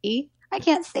me? I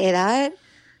can't say that.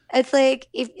 It's like,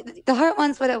 if the heart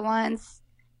wants what it wants,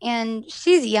 and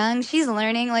she's young, she's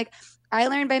learning. Like, I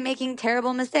learned by making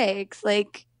terrible mistakes.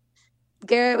 Like,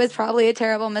 Garrett was probably a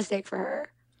terrible mistake for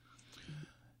her.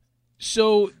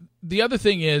 So the other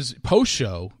thing is,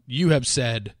 post-show, you have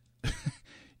said,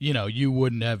 you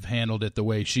wouldn't have handled it the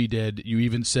way she did. You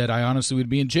even said, I honestly would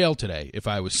be in jail today if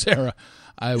I was Sarah.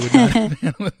 I would not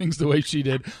handle things the way she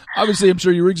did. Obviously, I'm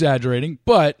sure you were exaggerating,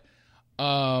 but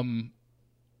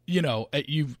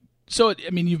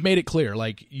you've made it clear,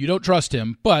 like, you don't trust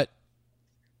him, but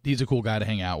he's a cool guy to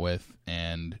hang out with,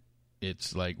 and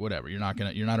it's like, whatever. You're not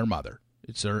her mother.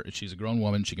 It's her. She's a grown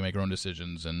woman. She can make her own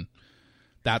decisions, and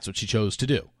that's what she chose to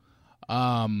do.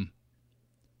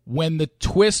 When the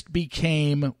twist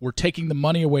became, we're taking the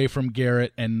money away from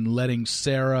Garrett and letting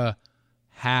Sarah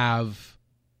have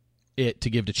it to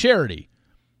give to charity,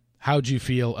 how'd you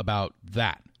feel about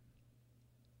that?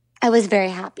 I was very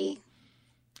happy.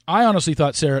 I honestly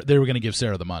thought they were going to give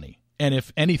Sarah the money. And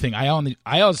if anything, I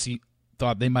honestly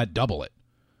thought they might double it.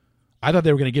 I thought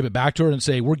they were going to give it back to her and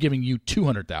say, we're giving you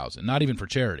 $200,000, not even for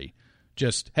charity.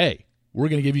 Just, hey, we're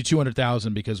going to give you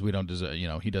 $200,000 because we don't deserve,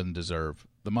 he doesn't deserve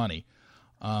the money.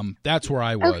 That's where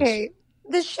I was. Okay.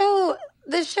 The show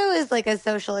is like a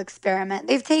social experiment.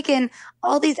 They've taken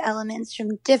all these elements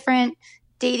from different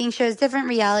dating shows, different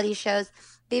reality shows.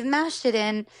 They've mashed it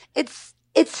in.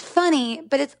 It's funny,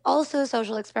 but it's also a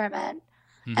social experiment.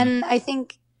 Mm-hmm. And I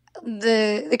think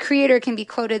the creator can be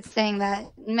quoted saying that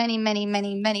many, many,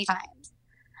 many, many times.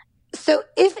 So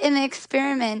if in the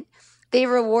experiment they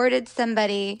rewarded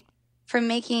somebody for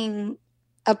making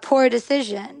a poor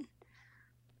decision,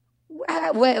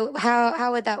 how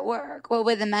would that work? What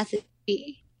would the message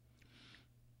be?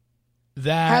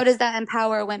 How does that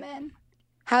empower women?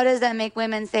 How does that make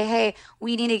women say, hey,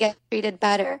 we need to get treated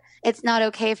better? It's not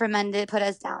okay for men to put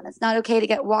us down. It's not okay to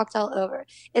get walked all over.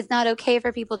 It's not okay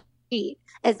for people to cheat.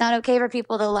 It's not okay for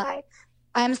people to lie.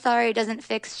 I'm sorry doesn't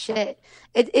fix shit.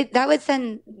 That would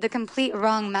send the complete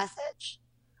wrong message.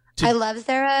 I love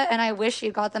Sarah and I wish she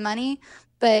got the money,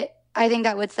 but I think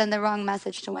that would send the wrong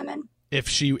message to women.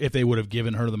 If they would have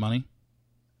given her the money,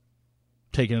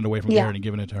 taken it away from Garrett and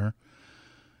given it to her.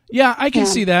 Yeah, I can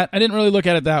see that. I didn't really look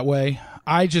at it that way.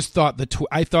 I just thought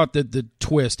I thought that the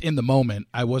twist in the moment,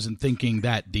 I wasn't thinking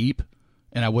that deep,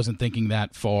 and I wasn't thinking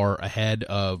that far ahead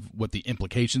of what the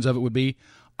implications of it would be.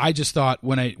 I just thought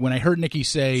when I heard Nikki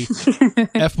say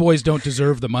F-boys don't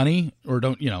deserve the money, or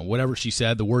don't, whatever she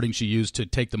said, the wording she used to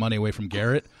take the money away from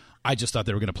Garrett, I just thought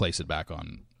they were going to place it back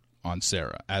on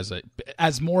Sarah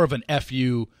as more of an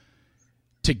FU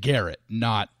to Garrett,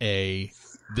 not a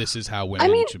this is how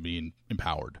women should be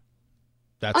empowered.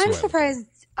 I'm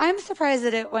surprised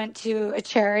that it went to a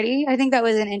charity. I think that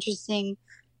was an interesting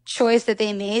choice that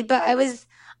they made, but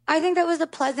I think that was a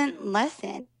pleasant lesson.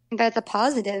 I think that's a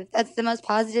positive. That's the most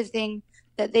positive thing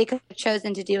that they could have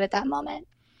chosen to do at that moment.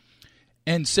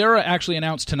 And Sarah actually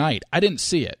announced tonight. I didn't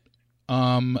see it.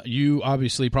 You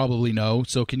obviously probably know.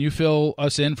 So can you fill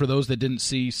us in for those that didn't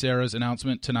see Sarah's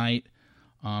announcement tonight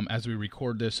as we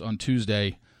record this on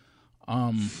Tuesday?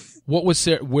 What was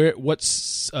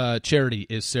what charity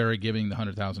is Sarah giving the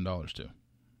 $100,000 to?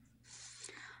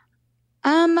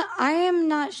 I am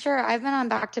not sure. I've been on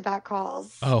back-to-back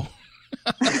calls. Oh.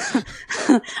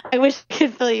 I wish I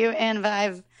could fill you in, but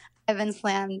I've been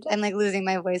slammed. I'm like losing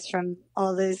my voice from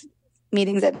all those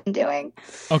meetings I've been doing.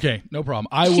 Okay, no problem.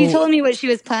 She told me what she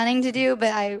was planning to do,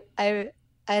 but I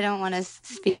don't want to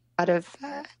speak out of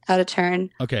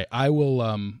turn. Okay, I will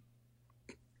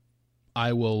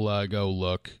go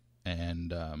look,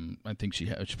 and I think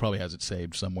she probably has it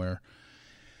saved somewhere,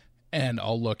 and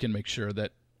I'll look and make sure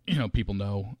that people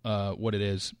know what it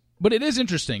is. But it is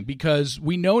interesting because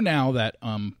we know now that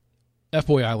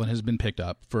FBoy Island has been picked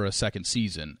up for a second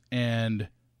season, and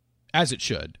as it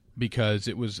should, because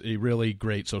it was a really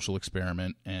great social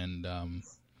experiment, and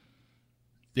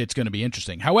it's going to be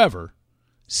interesting. However,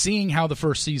 seeing how the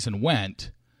first season went,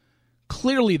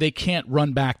 clearly they can't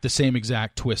run back the same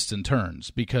exact twists and turns,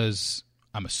 because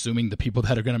I'm assuming the people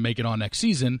that are going to make it on next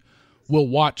season will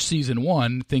watch season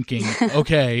one thinking,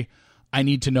 okay, I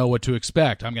need to know what to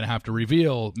expect. I'm going to have to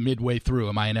reveal midway through,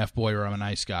 am I an F-boy or am I a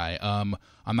nice guy?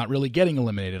 I'm not really getting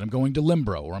eliminated. I'm going to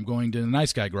Limbro, or I'm going to the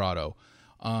nice guy grotto.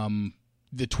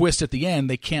 The twist at the end,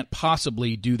 they can't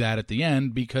possibly do that at the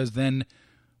end, because then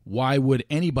why would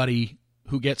anybody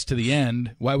who gets to the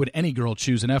end, why would any girl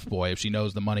choose an F-boy if she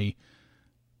knows the money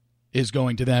is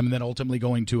going to them and then ultimately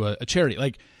going to a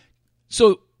charity?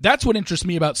 So that's what interests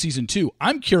me about season 2.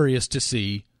 I'm curious to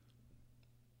see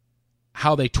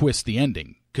how they twist the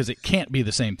ending, because it can't be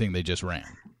the same thing they just ran.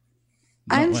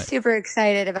 I'm super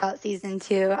excited about season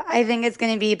 2. I think it's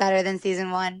going to be better than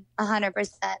season 1, 100%.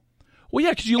 Well,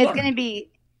 yeah, because it's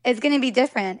going to be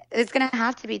different. It's going to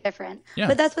have to be different. Yeah.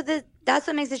 But that's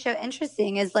what makes the show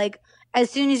interesting. Is like, as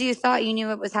soon as you thought you knew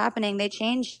what was happening, they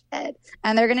changed it,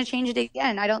 and they're going to change it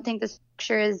again. I don't think the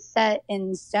structure is set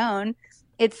in stone.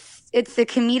 It's a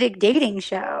comedic dating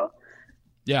show.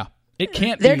 Yeah. It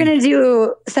can't They're going to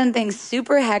do something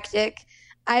super hectic.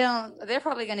 They're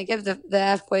probably going to give the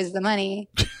F-boys the money.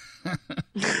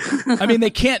 I mean,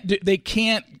 they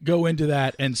can't go into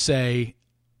that and say,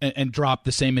 and drop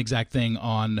the same exact thing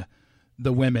on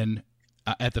the women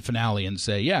at the finale and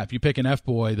say, yeah, if you pick an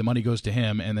F-boy, the money goes to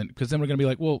him. And then, because then we're going to be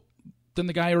like, well, then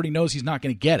the guy already knows he's not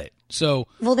going to get it. So,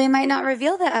 well, they might not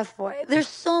reveal the F-boy. There's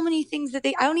so many things that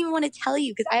I don't even want to tell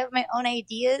you, because I have my own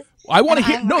ideas. I want to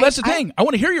hear. No, that's the thing. I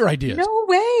want to hear your ideas. No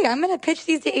way. I'm going to pitch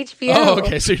these to HBO. Oh,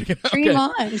 okay. So you're going to Dream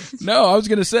on. No, I was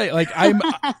going to say,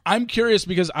 I'm curious,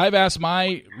 because I've asked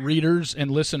my readers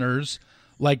and listeners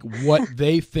what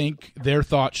they think their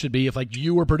thoughts should be if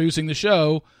you were producing the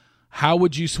show. How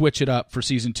would you switch it up for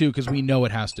season 2? Because we know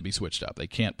it has to be switched up. They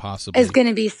can't possibly. It's going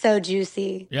to be so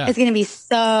juicy. Yeah. It's going to be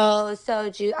so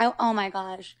juicy. Oh my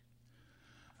gosh.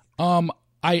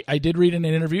 I did read in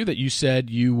an interview that you said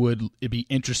you would be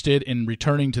interested in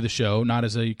returning to the show, not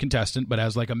as a contestant, but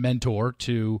as a mentor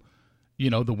to,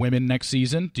 the women next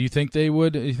season. Do you think they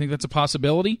would? Do you think that's a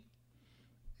possibility?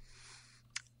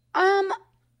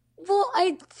 Well,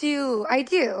 I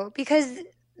do, because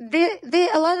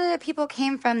a lot of the people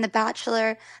came from The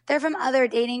Bachelor. They're from other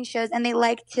dating shows, and they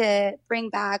like to bring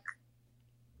back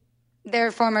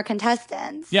their former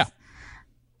contestants. Yeah.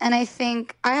 And I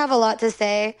think I have a lot to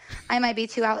say. I might be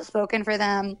too outspoken for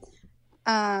them.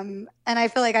 And I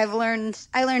feel like I learned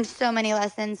so many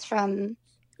lessons from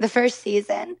the first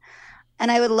season.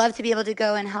 And I would love to be able to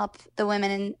go and help the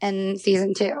women in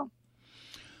season 2.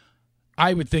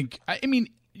 I would think, I mean,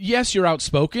 yes, you're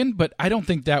outspoken, but I don't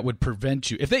think that would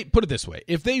prevent you. If they, put it this way,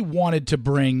 if they wanted to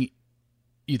bring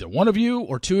either one of you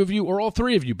or two of you or all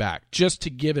three of you back just to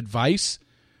give advice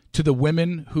to the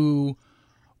women who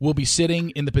will be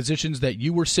sitting in the positions that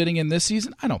you were sitting in this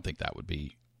season, I don't think that would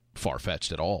be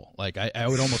far-fetched at all. Like, I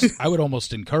would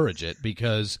almost encourage it,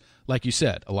 because, like you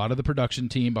said, a lot of the production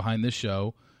team behind this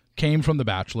show came from The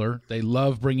Bachelor. They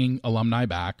love bringing alumni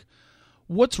back.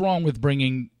 What's wrong with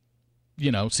bringing,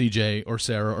 CJ or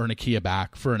Sarah or Nakia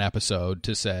back for an episode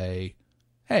to say,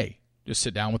 hey, just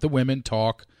sit down with the women,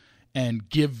 talk, and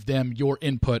give them your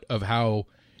input of how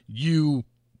your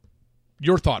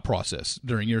thought process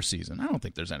during your season. I don't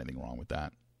think there's anything wrong with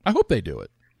that. I hope they do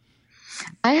it.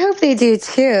 I hope they do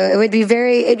too. It'd be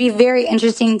very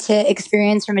interesting to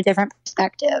experience from a different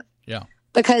perspective. Yeah.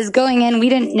 Because going in, we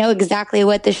didn't know exactly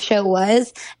what the show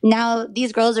was. Now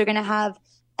these girls are going to have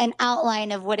an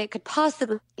outline of what it could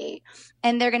possibly be.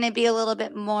 And they're going to be a little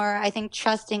bit more, I think,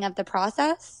 trusting of the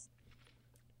process.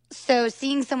 So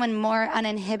seeing someone more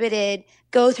uninhibited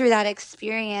go through that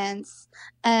experience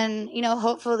and,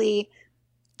 hopefully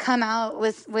come out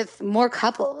with more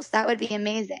couples, that would be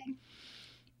amazing.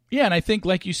 Yeah, and I think,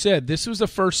 like you said, this was the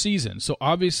first season. So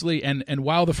obviously, and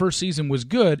while the first season was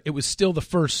good, it was still the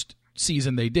first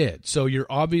season they did. So you're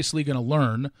obviously going to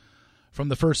learn from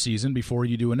the first season before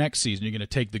you do a next season. You're going to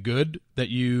take the good that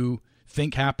you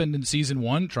think happened in season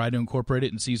 1, try to incorporate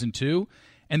it in season 2,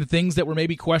 and the things that were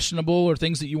maybe questionable or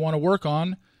things that you want to work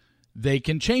on, they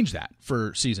can change that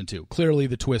for season 2. Clearly,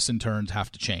 the twists and turns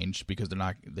have to change because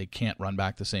they can't run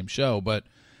back the same show. But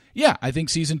yeah, I think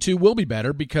season 2 will be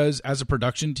better because as a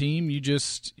production team,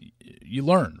 you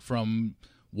learn from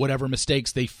whatever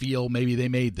mistakes they feel maybe they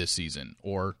made this season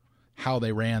or how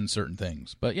they ran certain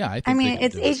things. But yeah, I think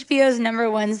it's HBO's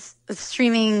 #1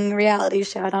 streaming reality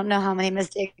show. I don't know how many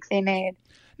mistakes they made.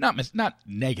 Not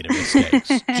negative mistakes,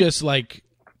 just like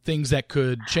things that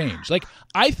could change. Like,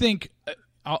 I think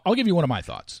I'll give you one of my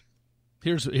thoughts.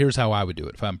 Here's how I would do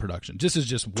it if I'm production. This is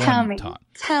just one thought.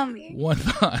 Tell me. One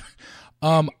thought.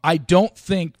 I don't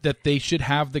think that they should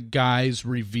have the guys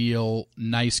reveal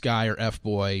nice guy or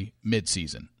F-boy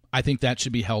mid-season. I think that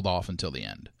should be held off until the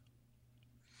end.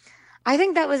 I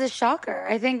think that was a shocker.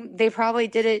 I think they probably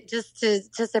did it just to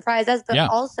surprise us, but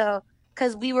also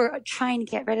because we were trying to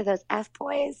get rid of those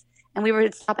F-boys, and we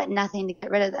would stop at nothing to get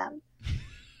rid of them.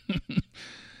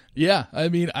 Yeah, I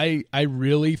mean, I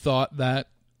really thought that.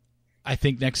 I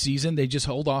think next season they just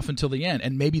hold off until the end,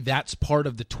 and maybe that's part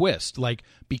of the twist. Like,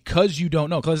 because you don't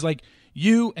know, because like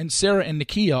you and Sarah and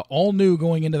Nakia all knew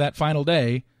going into that final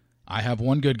day, I have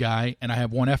one good guy and I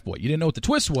have one F-boy. You didn't know what the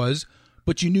twist was,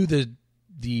 but you knew the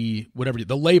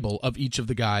label of each of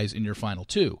the guys in your final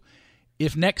 2.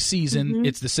 If next season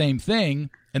it's the same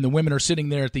thing, and the women are sitting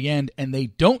there at the end and they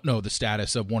don't know the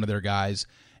status of one of their guys,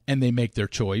 and they make their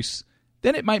choice,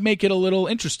 then it might make it a little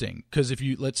interesting. Because if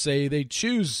let's say they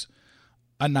choose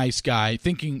a nice guy,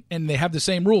 thinking, and they have the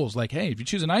same rules, like, hey, if you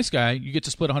choose a nice guy, you get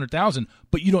to split $100,000,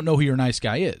 but you don't know who your nice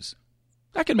guy is.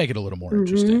 That could make it a little more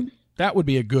interesting. That would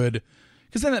be a good,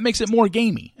 because then that makes it more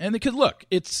gamey. And because look,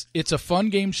 it's a fun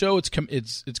game show. It's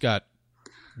got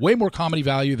way more comedy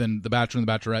value than The Bachelor and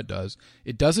The Bachelorette does.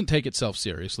 It doesn't take itself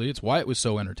seriously. It's why it was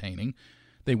so entertaining.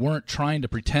 They weren't trying to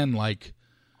pretend like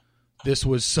this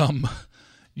was some,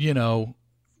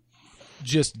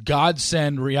 just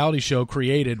godsend reality show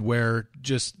created where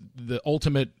just the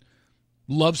ultimate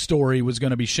love story was going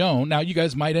to be shown. Now, you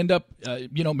guys might end up,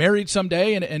 married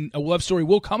someday, and a love story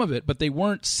will come of it, but they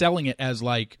weren't selling it as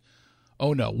like,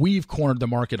 oh no, we've cornered the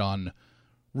market on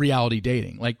reality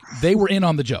dating. Like, they were in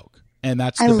on the joke, and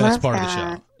that's the best part of the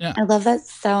show. Yeah, I love that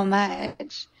so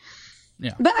much.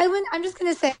 Yeah, but I'm just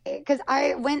going to say, because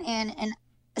I went in, and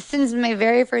since my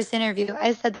very first interview,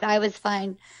 I said that I was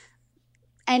fine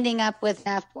ending up with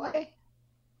an F-boy.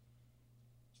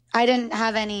 I didn't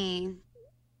have any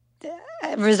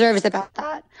reserves about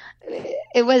that.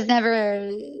 It was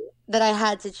never that I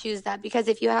had to choose that, because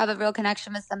if you have a real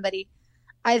connection with somebody,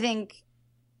 I think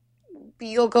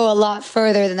you'll go a lot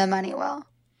further than the money will.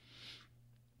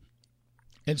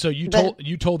 And so you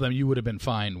told them you would have been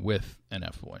fine with an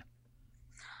F-boy.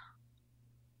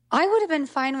 I would have been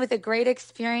fine with a great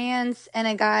experience and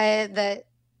a guy that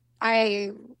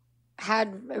I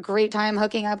had a great time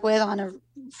hooking up with on a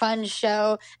fun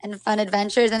show and fun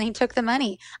adventures, and he took the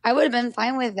money. I would have been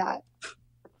fine with that.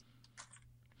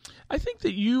 I think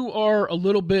that you are a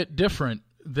little bit different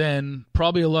than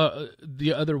probably a lot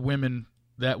the other women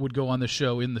that would go on the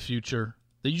show in the future.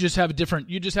 That you just have a different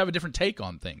take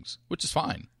on things, which is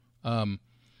fine.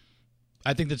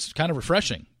 I think that's kind of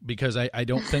refreshing because I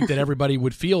don't think that everybody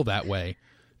would feel that way.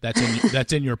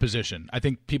 That's in your position. I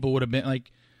think people would have been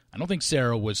like, I don't think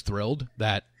Sarah was thrilled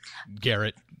that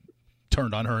Garrett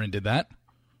turned on her and did that.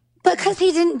 Because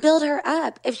he didn't build her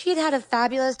up. If she had had a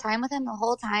fabulous time with him the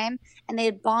whole time and they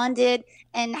had bonded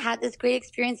and had this great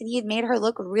experience and he had made her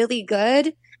look really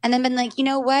good and then been like, you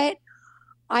know what?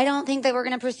 I don't think that we're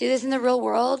going to pursue this in the real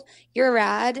world. You're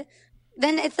rad.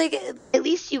 Then it's like, at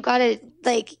least you got to,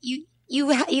 like,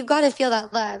 you've got to feel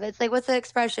that love. It's like, what's the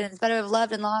expression? It's better to have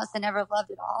loved and lost than never have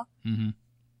loved at all. Mm-hmm.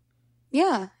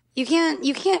 Yeah. You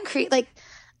can't create, like,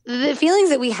 the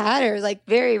feelings that we had are, like,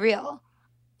 very real.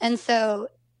 And so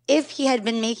if he had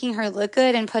been making her look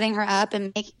good and putting her up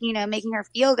and making her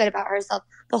feel good about herself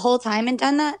the whole time and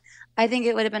done that, I think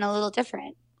it would have been a little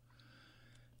different.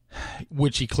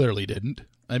 Which he clearly didn't.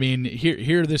 I mean,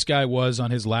 here this guy was on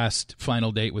his last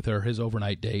final date with her, his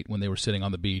overnight date when they were sitting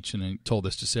on the beach, and he told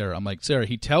this to Sarah. I'm like, Sarah,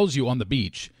 he tells you on the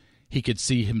beach he could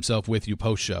see himself with you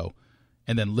post-show,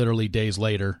 and then literally days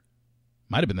later,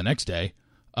 might have been the next day,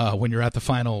 when you're at the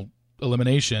final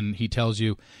elimination, he tells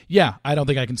you, yeah, I don't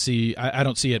think I can see, I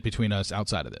don't see it between us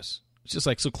outside of this. It's just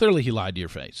like, so clearly he lied to your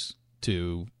face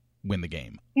to win the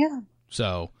game. Yeah.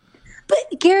 So.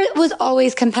 But Garrett was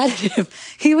always competitive.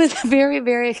 He was very,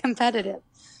 very competitive.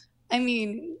 I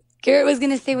mean, Garrett was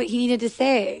going to say what he needed to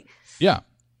say. Yeah.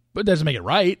 But it doesn't make it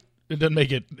right. It doesn't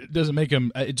make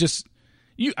him, it just,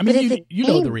 you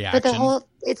know the reaction. But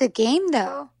it's a game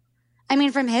though. I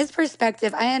mean, from his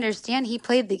perspective, I understand he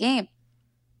played the game.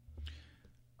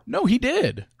 No, he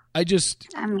did. I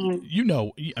mean, you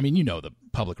know the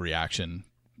public reaction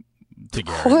to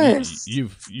Garrett. Of course.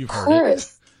 You've heard it.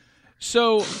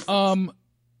 So,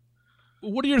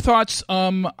 what are your thoughts?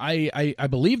 I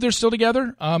believe they're still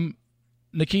together.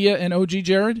 Nakia and OG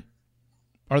Jared,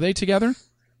 are they together?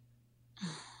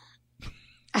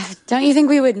 Don't you think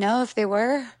we would know if they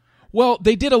were? Well,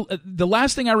 they did. The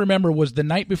last thing I remember was the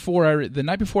night before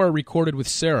I recorded with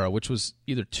Sarah, which was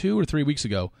either 2 or 3 weeks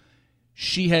ago.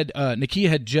 She had Nakia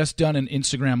had just done an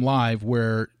Instagram live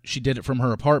where she did it from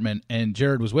her apartment, and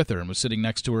Jared was with her and was sitting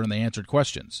next to her, and they answered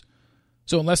questions.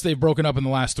 So unless they've broken up in the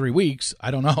last 3 weeks,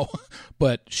 I don't know.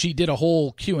 But she did a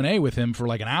whole Q&A with him for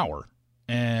like an hour,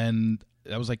 and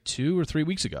that was like 2 or 3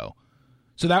 weeks ago.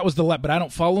 So that was but I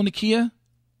don't follow Nakia,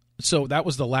 so that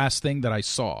was the last thing that I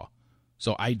saw.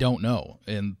 So I don't know.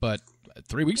 But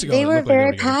 3 weeks ago, they were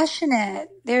very passionate.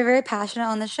 They were very passionate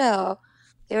on the show.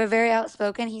 They were very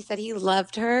outspoken. He said he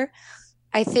loved her.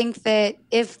 I think that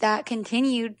if that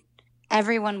continued,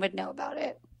 everyone would know about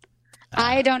it.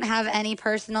 I don't have any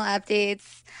personal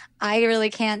updates. I really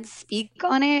can't speak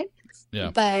on it.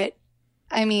 Yeah. But,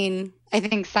 I mean, I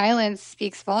think silence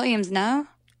speaks volumes now.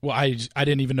 Well, I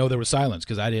didn't even know there was silence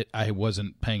because I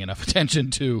wasn't paying enough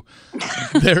attention to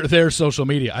their social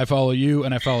media. I follow you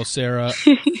and I follow Sarah,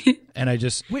 and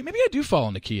maybe I do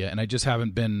follow Nakia, and I just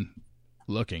haven't been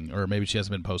looking, or maybe she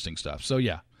hasn't been posting stuff. So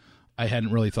yeah, I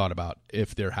hadn't really thought about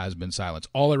if there has been silence.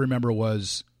 All I remember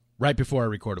was right before I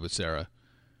recorded with Sarah,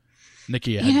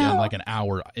 Nakia had done like an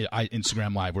hour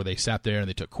Instagram live where they sat there and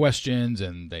they took questions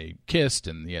and they kissed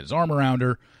and he had his arm around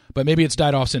her. But maybe it's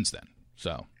died off since then.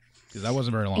 So. Because that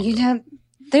wasn't very long ago.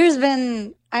 There's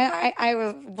been,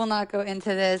 I will not go into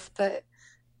this, but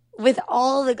with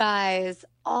all the guys,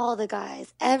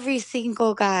 every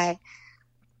single guy,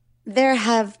 there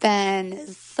have been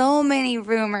so many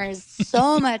rumors,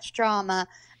 so much drama.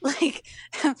 Like,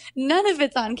 none of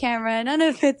it's on camera, none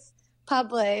of it's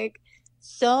public.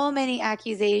 So many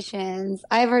accusations.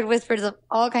 I've heard whispers of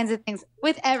all kinds of things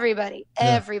with everybody.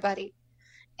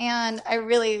 And I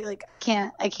really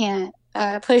I can't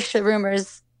push the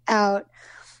rumors out,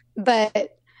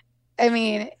 but I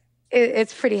mean,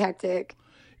 it's pretty hectic.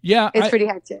 Yeah, it's pretty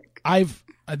hectic. What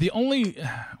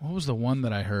was the one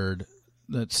that I heard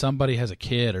that somebody has a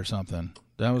kid or something?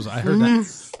 I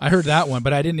heard that one,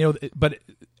 but I didn't know. But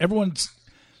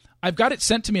I've got it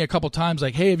sent to me a couple times.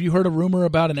 Like, hey, have you heard a rumor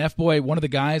about an F-boy? One of the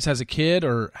guys has a kid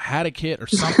or had a kid or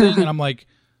something, and I'm like,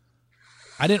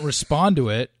 I didn't respond to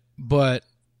it, but.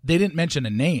 They didn't mention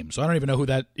a name, so I don't even know who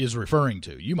that is referring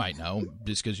to. You might know,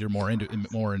 just because you're more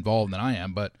involved than I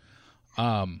am. But,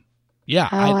 yeah.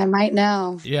 I might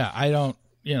know. Yeah, I don't,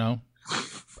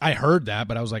 I heard that,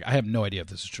 but I was like, I have no idea if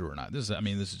this is true or not. This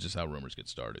is just how rumors get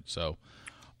started. So,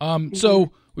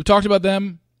 So we've talked about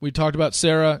them. We talked about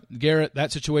Sarah, Garrett,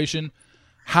 that situation.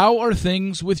 How are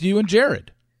things with you and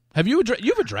Jared? Have you've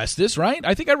addressed this, right?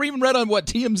 I think I even read on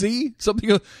TMZ,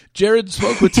 something Jared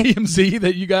spoke with TMZ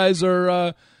that you guys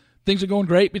are, things are going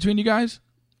great between you guys?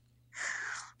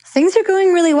 Things are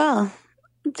going really well.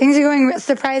 Things are going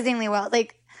surprisingly well.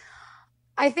 Like,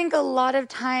 I think a lot of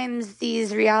times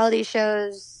these reality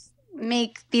shows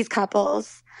make these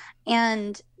couples,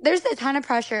 and there's a ton of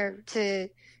pressure to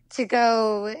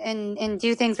go and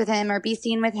do things with him or be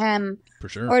seen with him, for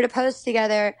sure, or to post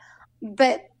together.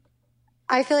 But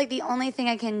I feel like the only thing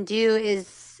I can do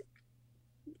is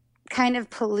kind of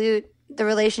pollute the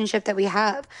relationship that we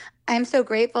have. I'm so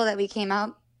grateful that we came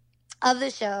out of the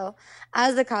show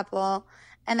as a couple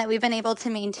and that we've been able to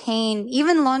maintain,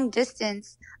 even long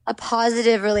distance, a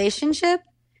positive relationship.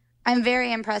 I'm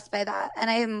very impressed by that. And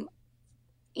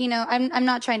I'm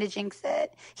not trying to jinx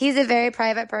it. He's a very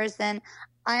private person.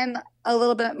 I'm a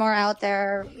little bit more out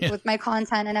there with my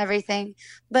content and everything,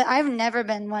 but I've never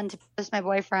been one to post my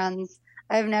boyfriends.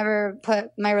 I've never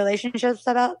put my relationship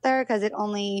stuff out there because it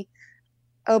only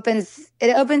opens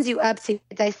you up to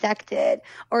dissect it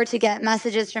or to get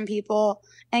messages from people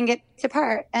and get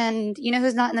apart. And you know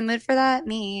who's not in the mood for that?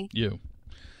 Me. You.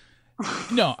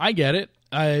 No, I get it.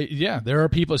 There are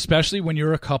people, especially when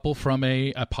you're a couple from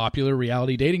a popular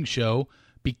reality dating show,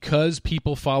 because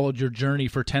people followed your journey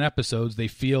for 10 episodes, they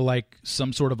feel like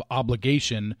some sort of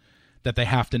obligation that they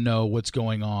have to know what's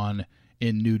going on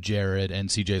in new Jared and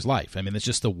CJ's life. I mean, it's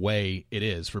just the way it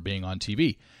is for being on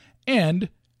TV. And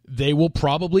they will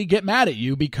probably get mad at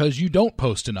you because you don't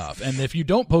post enough. And if you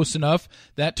don't post enough,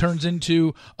 that turns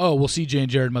into, oh, well, CJ and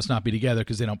Jared must not be together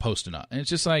because they don't post enough. And it's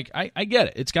just like, I get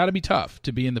it. It's got to be tough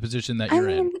to be in the position that you're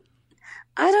in.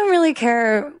 I don't really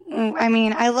care. I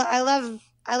mean, I love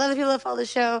the people that follow the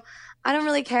show. I don't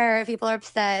really care if people are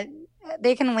upset.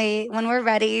 They can wait. When we're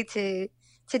ready to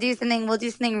do something, we'll do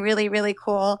something really, really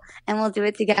cool, and we'll do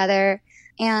it together.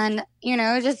 And,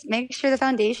 just make sure the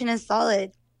foundation is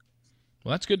solid.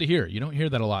 Well, that's good to hear. You don't hear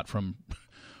that a lot from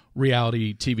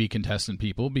reality TV contestant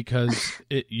people because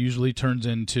it usually turns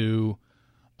into,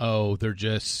 oh, they're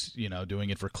just, doing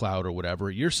it for clout or whatever.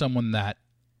 You're someone that,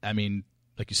 I mean,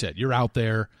 like you said, you're out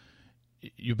there.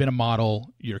 You've been a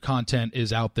model. Your content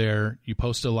is out there. You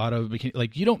post a lot of,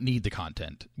 you don't need the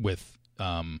content with,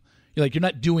 you're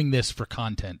not doing this for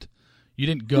content. You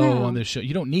didn't go on this show.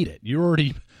 You don't need it. You're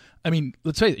already,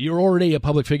 let's say you're already a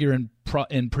public figure and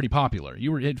pretty popular.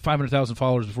 You had 500,000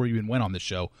 followers before you even went on this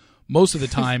show. Most of the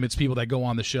time, it's people that go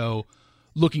on the show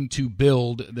looking to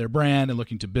build their brand and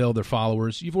looking to build their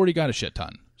followers. You've already got a shit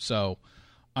ton. So,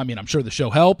 I'm sure the show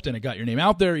helped and it got your name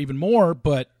out there even more,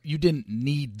 but you didn't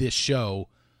need this show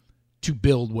to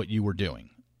build what you were doing,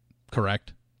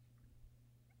 correct?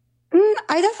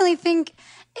 I definitely think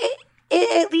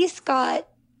it at least I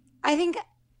think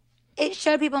it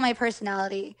showed people my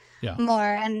personality more,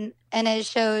 and it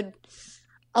showed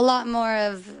a lot more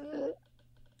of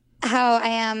how I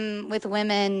am with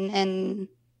women and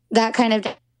that kind of,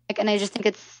 and I just think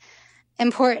it's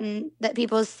important that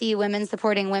people see women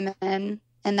supporting women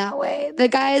in that way. The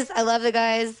guys, I love the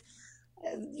guys.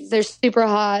 They're super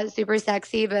hot, super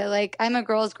sexy, but I'm a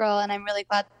girl's girl, and I'm really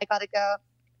glad that I got to go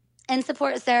and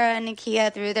support Sarah and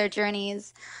Nakia through their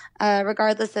journeys,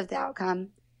 regardless of the outcome.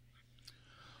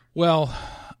 Well,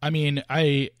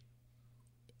 I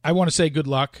want to say good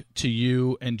luck to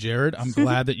you and Jared. I'm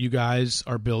glad that you guys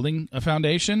are building a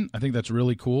foundation. I think that's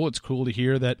really cool. It's cool to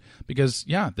hear that because,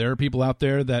 there are people out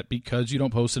there that because you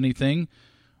don't post anything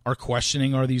are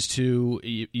questioning, are these two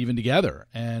even together?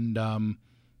 And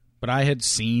but I had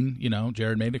seen,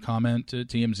 Jared made a comment to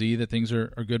TMZ that things are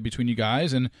good between you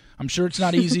guys, and I'm sure it's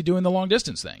not easy doing the long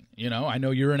distance thing. I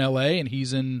know you're in LA and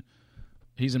he's in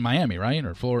Miami, right?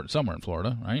 Or Florida, somewhere in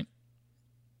Florida, right?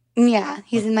 Yeah,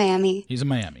 he's in Miami. He's in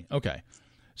Miami. Okay.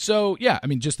 So,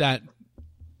 just that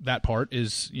part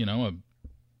is,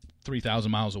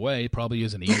 3,000 miles away. Probably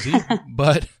isn't easy,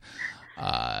 but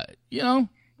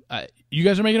you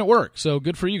guys are making it work. So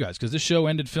good for you guys, because this show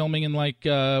ended filming in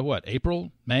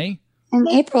April, May? In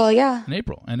April, yeah. In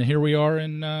April. And here we are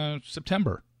in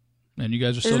September, and you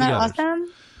guys are still together. Isn't that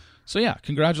awesome? So,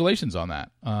 congratulations on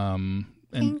that.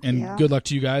 And good luck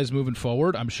to you guys moving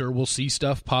forward. I'm sure we'll see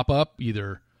stuff pop up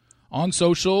either on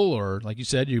social or, like you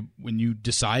said, when you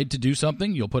decide to do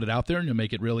something, you'll put it out there and you'll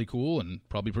make it really cool and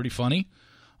probably pretty funny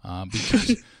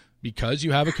because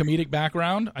you have a comedic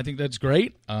background. I think that's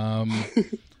great.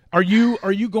 Are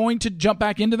you going to jump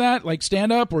back into that, like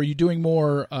stand up, or are you doing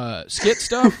more skit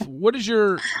stuff? What is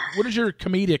your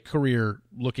comedic career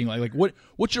looking like?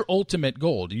 What's your ultimate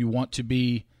goal? Do you want to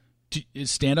be? Is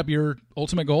stand up your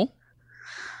ultimate goal?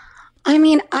 I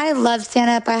mean, I love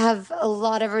stand-up. I have a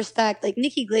lot of respect. Like,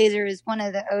 Nikki Glaser is one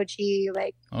of the OG,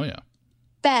 like, oh yeah,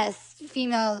 best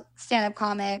female stand-up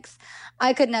comics.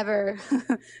 I could never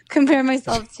compare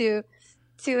myself to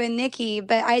a Nikki,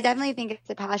 but I definitely think it's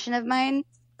a passion of mine,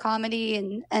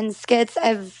 comedy and skits.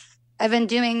 I've been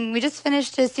doing. We just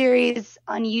finished a series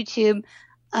on YouTube,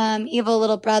 Evil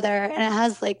Little Brother, and it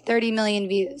has like 30 million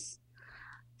views.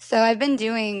 So I've been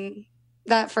doing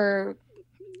that for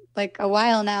like a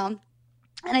while now.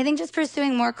 And I think just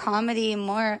pursuing more comedy,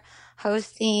 more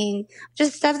hosting,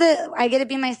 just stuff that I get to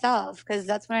be myself, because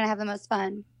that's when I have the most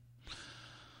fun.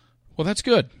 Well, that's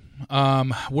good.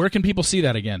 Where can people see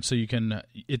that again? So you can,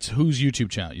 it's whose YouTube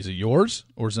channel? Is it yours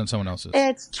or is it someone else's?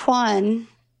 It's Twan.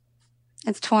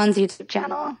 It's Twan's YouTube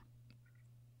channel.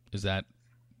 Is that,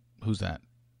 who's that?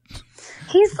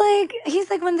 He's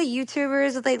like one of the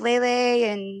YouTubers with like Lele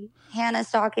and Hannah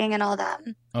Stalking and all that.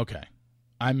 Okay.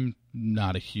 I'm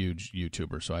not a huge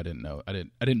YouTuber, so I didn't know. I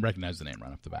didn't recognize the name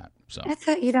right off the bat. So I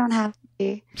thought you don't have to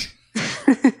be.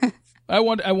 I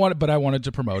wanted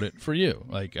to promote it for you.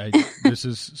 Like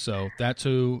so that's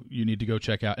who you need to go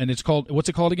check out. And it's called, what's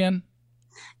it called again?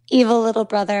 Evil Little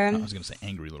Brother. I was going to say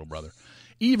Angry Little Brother.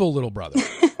 Evil Little Brother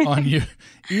on you.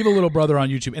 Evil Little Brother on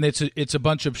YouTube, and it's a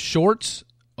bunch of shorts,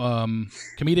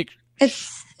 comedic.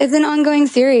 It's an ongoing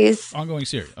series. Ongoing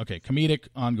series. Okay, comedic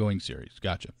ongoing series.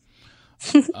 Gotcha.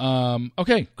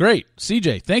 Okay, great.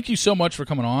 CJ, thank you so much for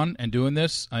coming on and doing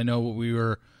this. I know we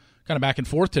were kind of back and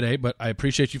forth today, but I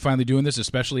appreciate you finally doing this,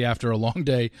 especially after a long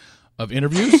day of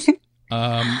interviews.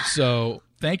 So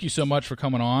thank you so much for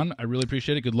coming on. I really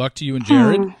appreciate it. Good luck to you and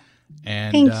Jared.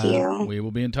 And thank you. We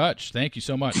will be in touch. Thank you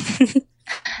so much.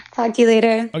 Talk to you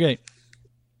later. Okay.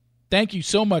 Thank you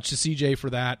so much to CJ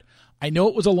for that. I know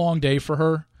it was a long day for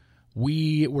her.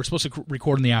 We were supposed to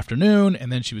record in the afternoon,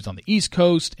 and then she was on the East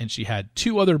Coast, and she had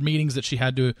 2 other meetings that she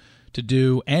had to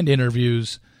do and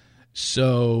interviews.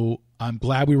 So I'm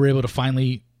glad we were able to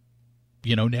finally,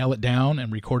 nail it down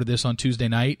and recorded this on Tuesday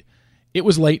night. It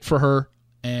was late for her,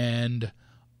 and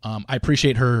I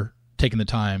appreciate her taking the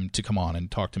time to come on and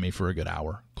talk to me for a good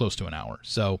hour, close to an hour.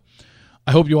 So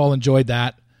I hope you all enjoyed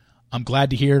that. I'm glad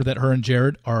to hear that her and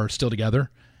Jared are still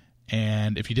together.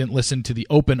 And if you didn't listen to the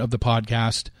open of the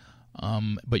podcast,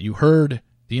 but you heard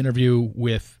the interview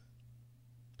with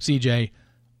CJ,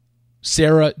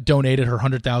 Sarah donated her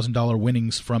 $100,000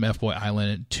 winnings from FBoy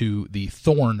Island to the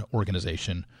Thorn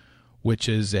organization, which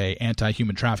is a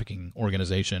anti-human trafficking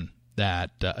organization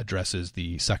that addresses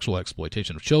the sexual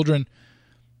exploitation of children.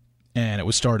 And it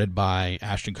was started by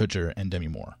Ashton Kutcher and Demi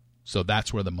Moore. So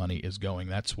that's where the money is going.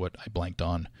 That's what I blanked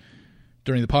on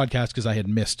during the podcast because I had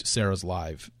missed Sarah's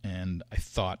live, and I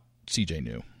thought CJ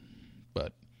knew.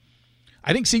 But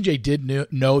I think CJ did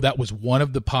know that was one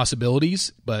of the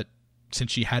possibilities, but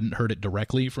since she hadn't heard it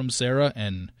directly from Sarah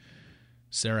and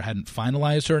Sarah hadn't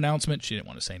finalized her announcement, she didn't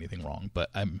want to say anything wrong. But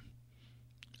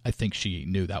I think she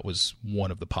knew that was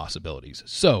one of the possibilities.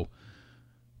 So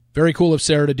very cool of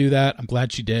Sarah to do that. I'm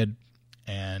glad she did.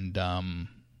 And,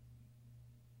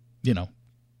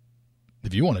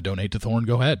 if you want to donate to Thorn,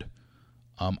 go ahead.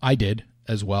 I did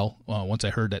as well. Once I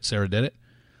heard that Sarah did it,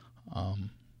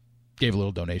 gave a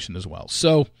little donation as well.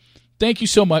 So thank you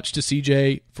so much to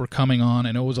CJ for coming on.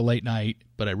 I know it was a late night,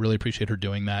 but I really appreciate her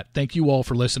doing that. Thank you all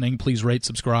for listening. Please rate,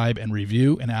 subscribe, and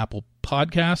review in Apple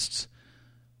Podcasts.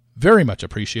 Very much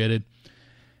appreciated.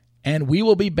 And we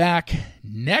will be back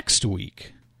next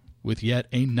week with yet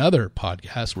another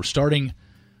podcast. We're starting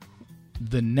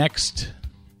the next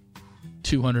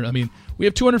 200. I mean, we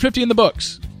have 250 in the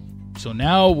books. So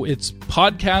now it's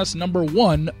podcast number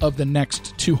 1 of the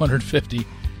next 250.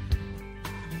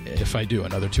 If I do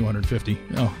another 250.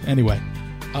 Oh, anyway.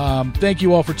 Thank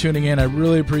you all for tuning in. I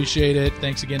really appreciate it.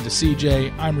 Thanks again to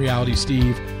CJ. I'm Reality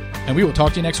Steve. And we will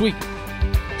talk to you next week.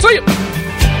 See ya!